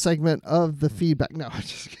ends this segment of the feedback. No, I'm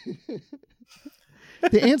just kidding.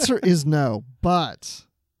 The answer is no, but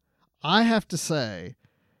I have to say,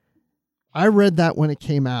 I read that when it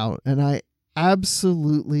came out, and I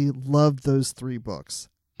absolutely loved those 3 books.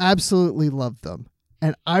 Absolutely loved them.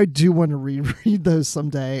 And I do want to reread those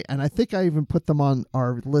someday, and I think I even put them on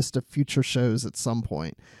our list of future shows at some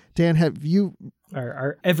point. Dan, have you...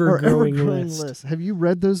 Our ever-growing list. Have you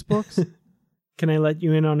read those books? Can I let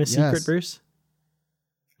you in on a secret, Yes. Bruce?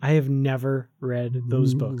 I have never read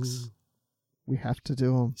those books. We have to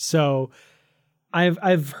do them. So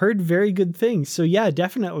I've heard very good things. So yeah,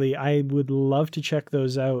 definitely. I would love to check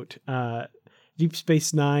those out. Deep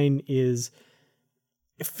Space Nine is...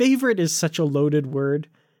 Favorite is such a loaded word,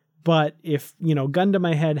 but if, gun to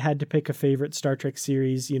my head, had to pick a favorite Star Trek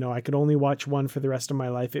series, I could only watch one for the rest of my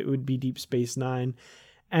life, it would be Deep Space Nine.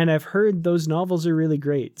 And I've heard those novels are really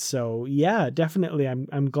great. So yeah, definitely.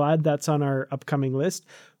 I'm glad that's on our upcoming list.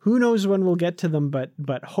 Who knows when we'll get to them,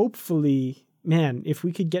 but hopefully, man, if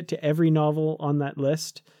we could get to every novel on that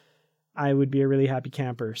list, I would be a really happy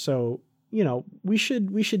camper. So, we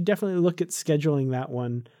should definitely look at scheduling that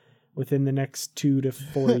one within the next 2 to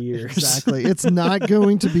 4 years. Exactly. It's not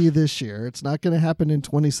going to be this year. It's not going to happen in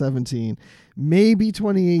 2017. Maybe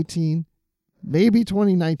 2018. Maybe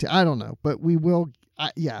 2019. I don't know. But we will.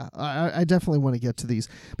 I definitely want to get to these.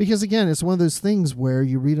 Because, again, it's one of those things where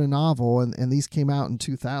you read a novel, and these came out in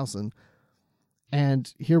 2000.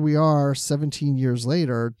 And here we are 17 years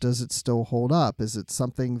later. Does it still hold up? Is it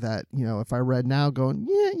something that, if I read now going,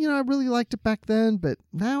 I really liked it back then, but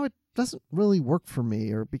now it doesn't really work for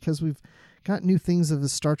me, or because we've got new things of the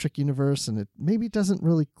Star Trek universe and it maybe doesn't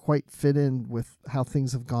really quite fit in with how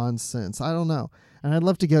things have gone since. I don't know. And I'd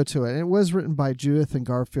love to go to it. And it was written by Judith and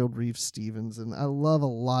Garfield Reeves-Stevens, and I love a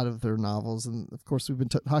lot of their novels. And of course, we've been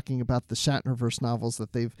talking about the Shatnerverse novels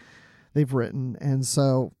that they've written. And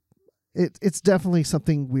so it's definitely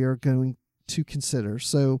something we are going to consider.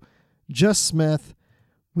 So Just Smith,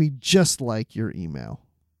 we just like your email.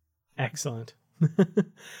 Excellent.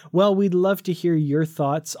 Well, we'd love to hear your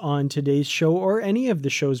thoughts on today's show or any of the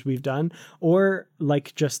shows we've done, or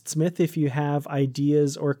like Just Smith, if you have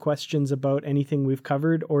ideas or questions about anything we've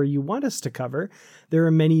covered or you want us to cover, there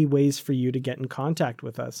are many ways for you to get in contact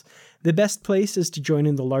with us. The best place is to join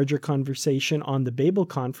in the larger conversation on the Babel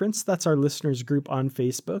Conference. That's our listeners group on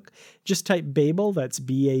Facebook. Just type Babel, that's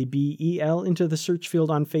Babel, into the search field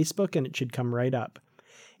on Facebook and it should come right up.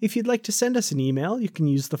 If you'd like to send us an email, you can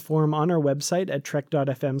use the form on our website at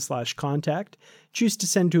trek.fm/contact. Choose to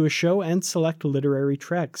send to a show and select Literary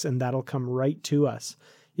Treks, and that'll come right to us.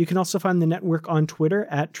 You can also find the network on Twitter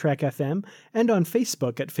at TrekFM and on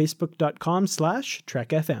Facebook at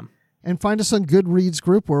facebook.com/TrekFM. And find us on Goodreads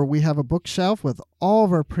group, where we have a bookshelf with all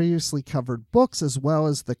of our previously covered books, as well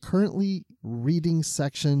as the currently reading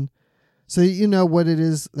section, so that you know what it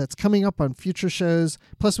is that's coming up on future shows.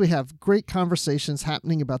 Plus, we have great conversations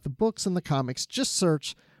happening about the books and the comics. Just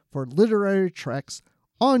search for Literary Treks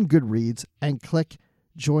on Goodreads and click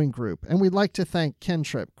Join Group. And we'd like to thank Ken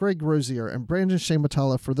Tripp, Greg Rosier, and Brandon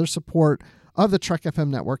Shamatella for their support of the Trek FM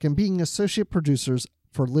network and being associate producers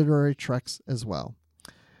for Literary Treks as well.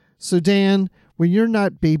 So, Dan, when you're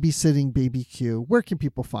not babysitting Baby Q, where can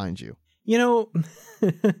people find you?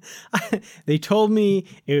 They told me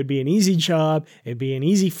it would be an easy job. It'd be an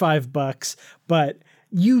easy $5, but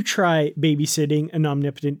you try babysitting an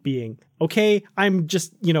omnipotent being. Okay. I'm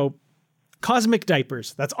just, cosmic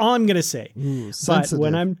diapers. That's all I'm going to say. Ooh, but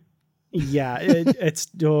when I'm,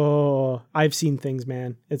 I've seen things,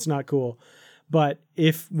 man. It's not cool. But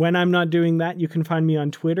when I'm not doing that, you can find me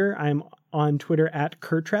on Twitter. I'm on Twitter at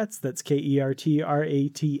Kertrats. That's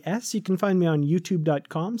Kertrats. You can find me on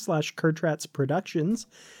youtube.com/Kertrats Productions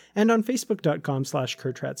and on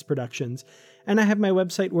facebook.com/Kertrats Productions. And I have my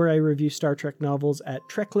website where I review Star Trek novels at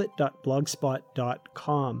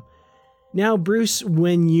treklit.blogspot.com. Now, Bruce,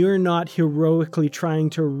 when you're not heroically trying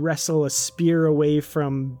to wrestle a spear away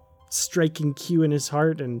from striking Q in his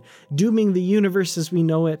heart and dooming the universe as we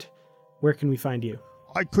know it, where can we find you?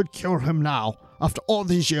 I could kill him now. After all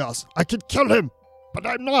these years, I could kill him, but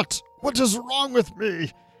I'm not. What is wrong with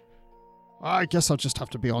me? I guess I'll just have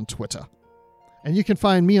to be on Twitter. And you can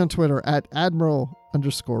find me on Twitter at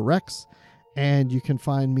Admiral_Rex. And you can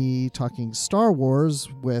find me talking Star Wars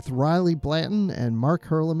with Riley Blanton and Mark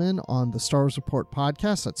Herleman on the Star Wars Report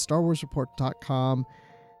podcast at starwarsreport.com.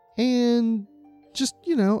 And just,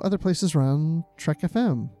 other places around Trek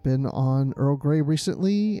FM. Been on Earl Grey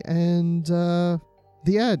recently, and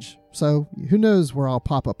The Edge. So who knows where I'll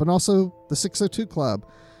pop up. And also the 602 Club,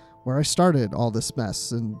 where I started all this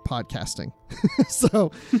mess in podcasting.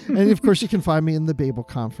 So, and of course you can find me in the Babel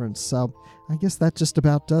Conference. So I guess that just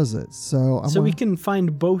about does it. So we can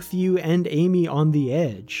find both you and Amy on the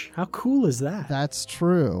Edge. How cool is that? That's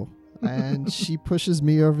true. And she pushes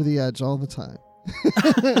me over the edge all the time.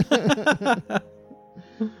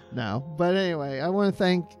 No, but anyway, I want to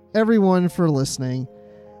thank everyone for listening.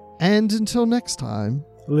 And until next time,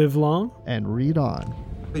 live long and read on.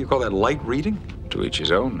 You call that light reading? To each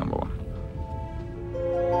his own, number one.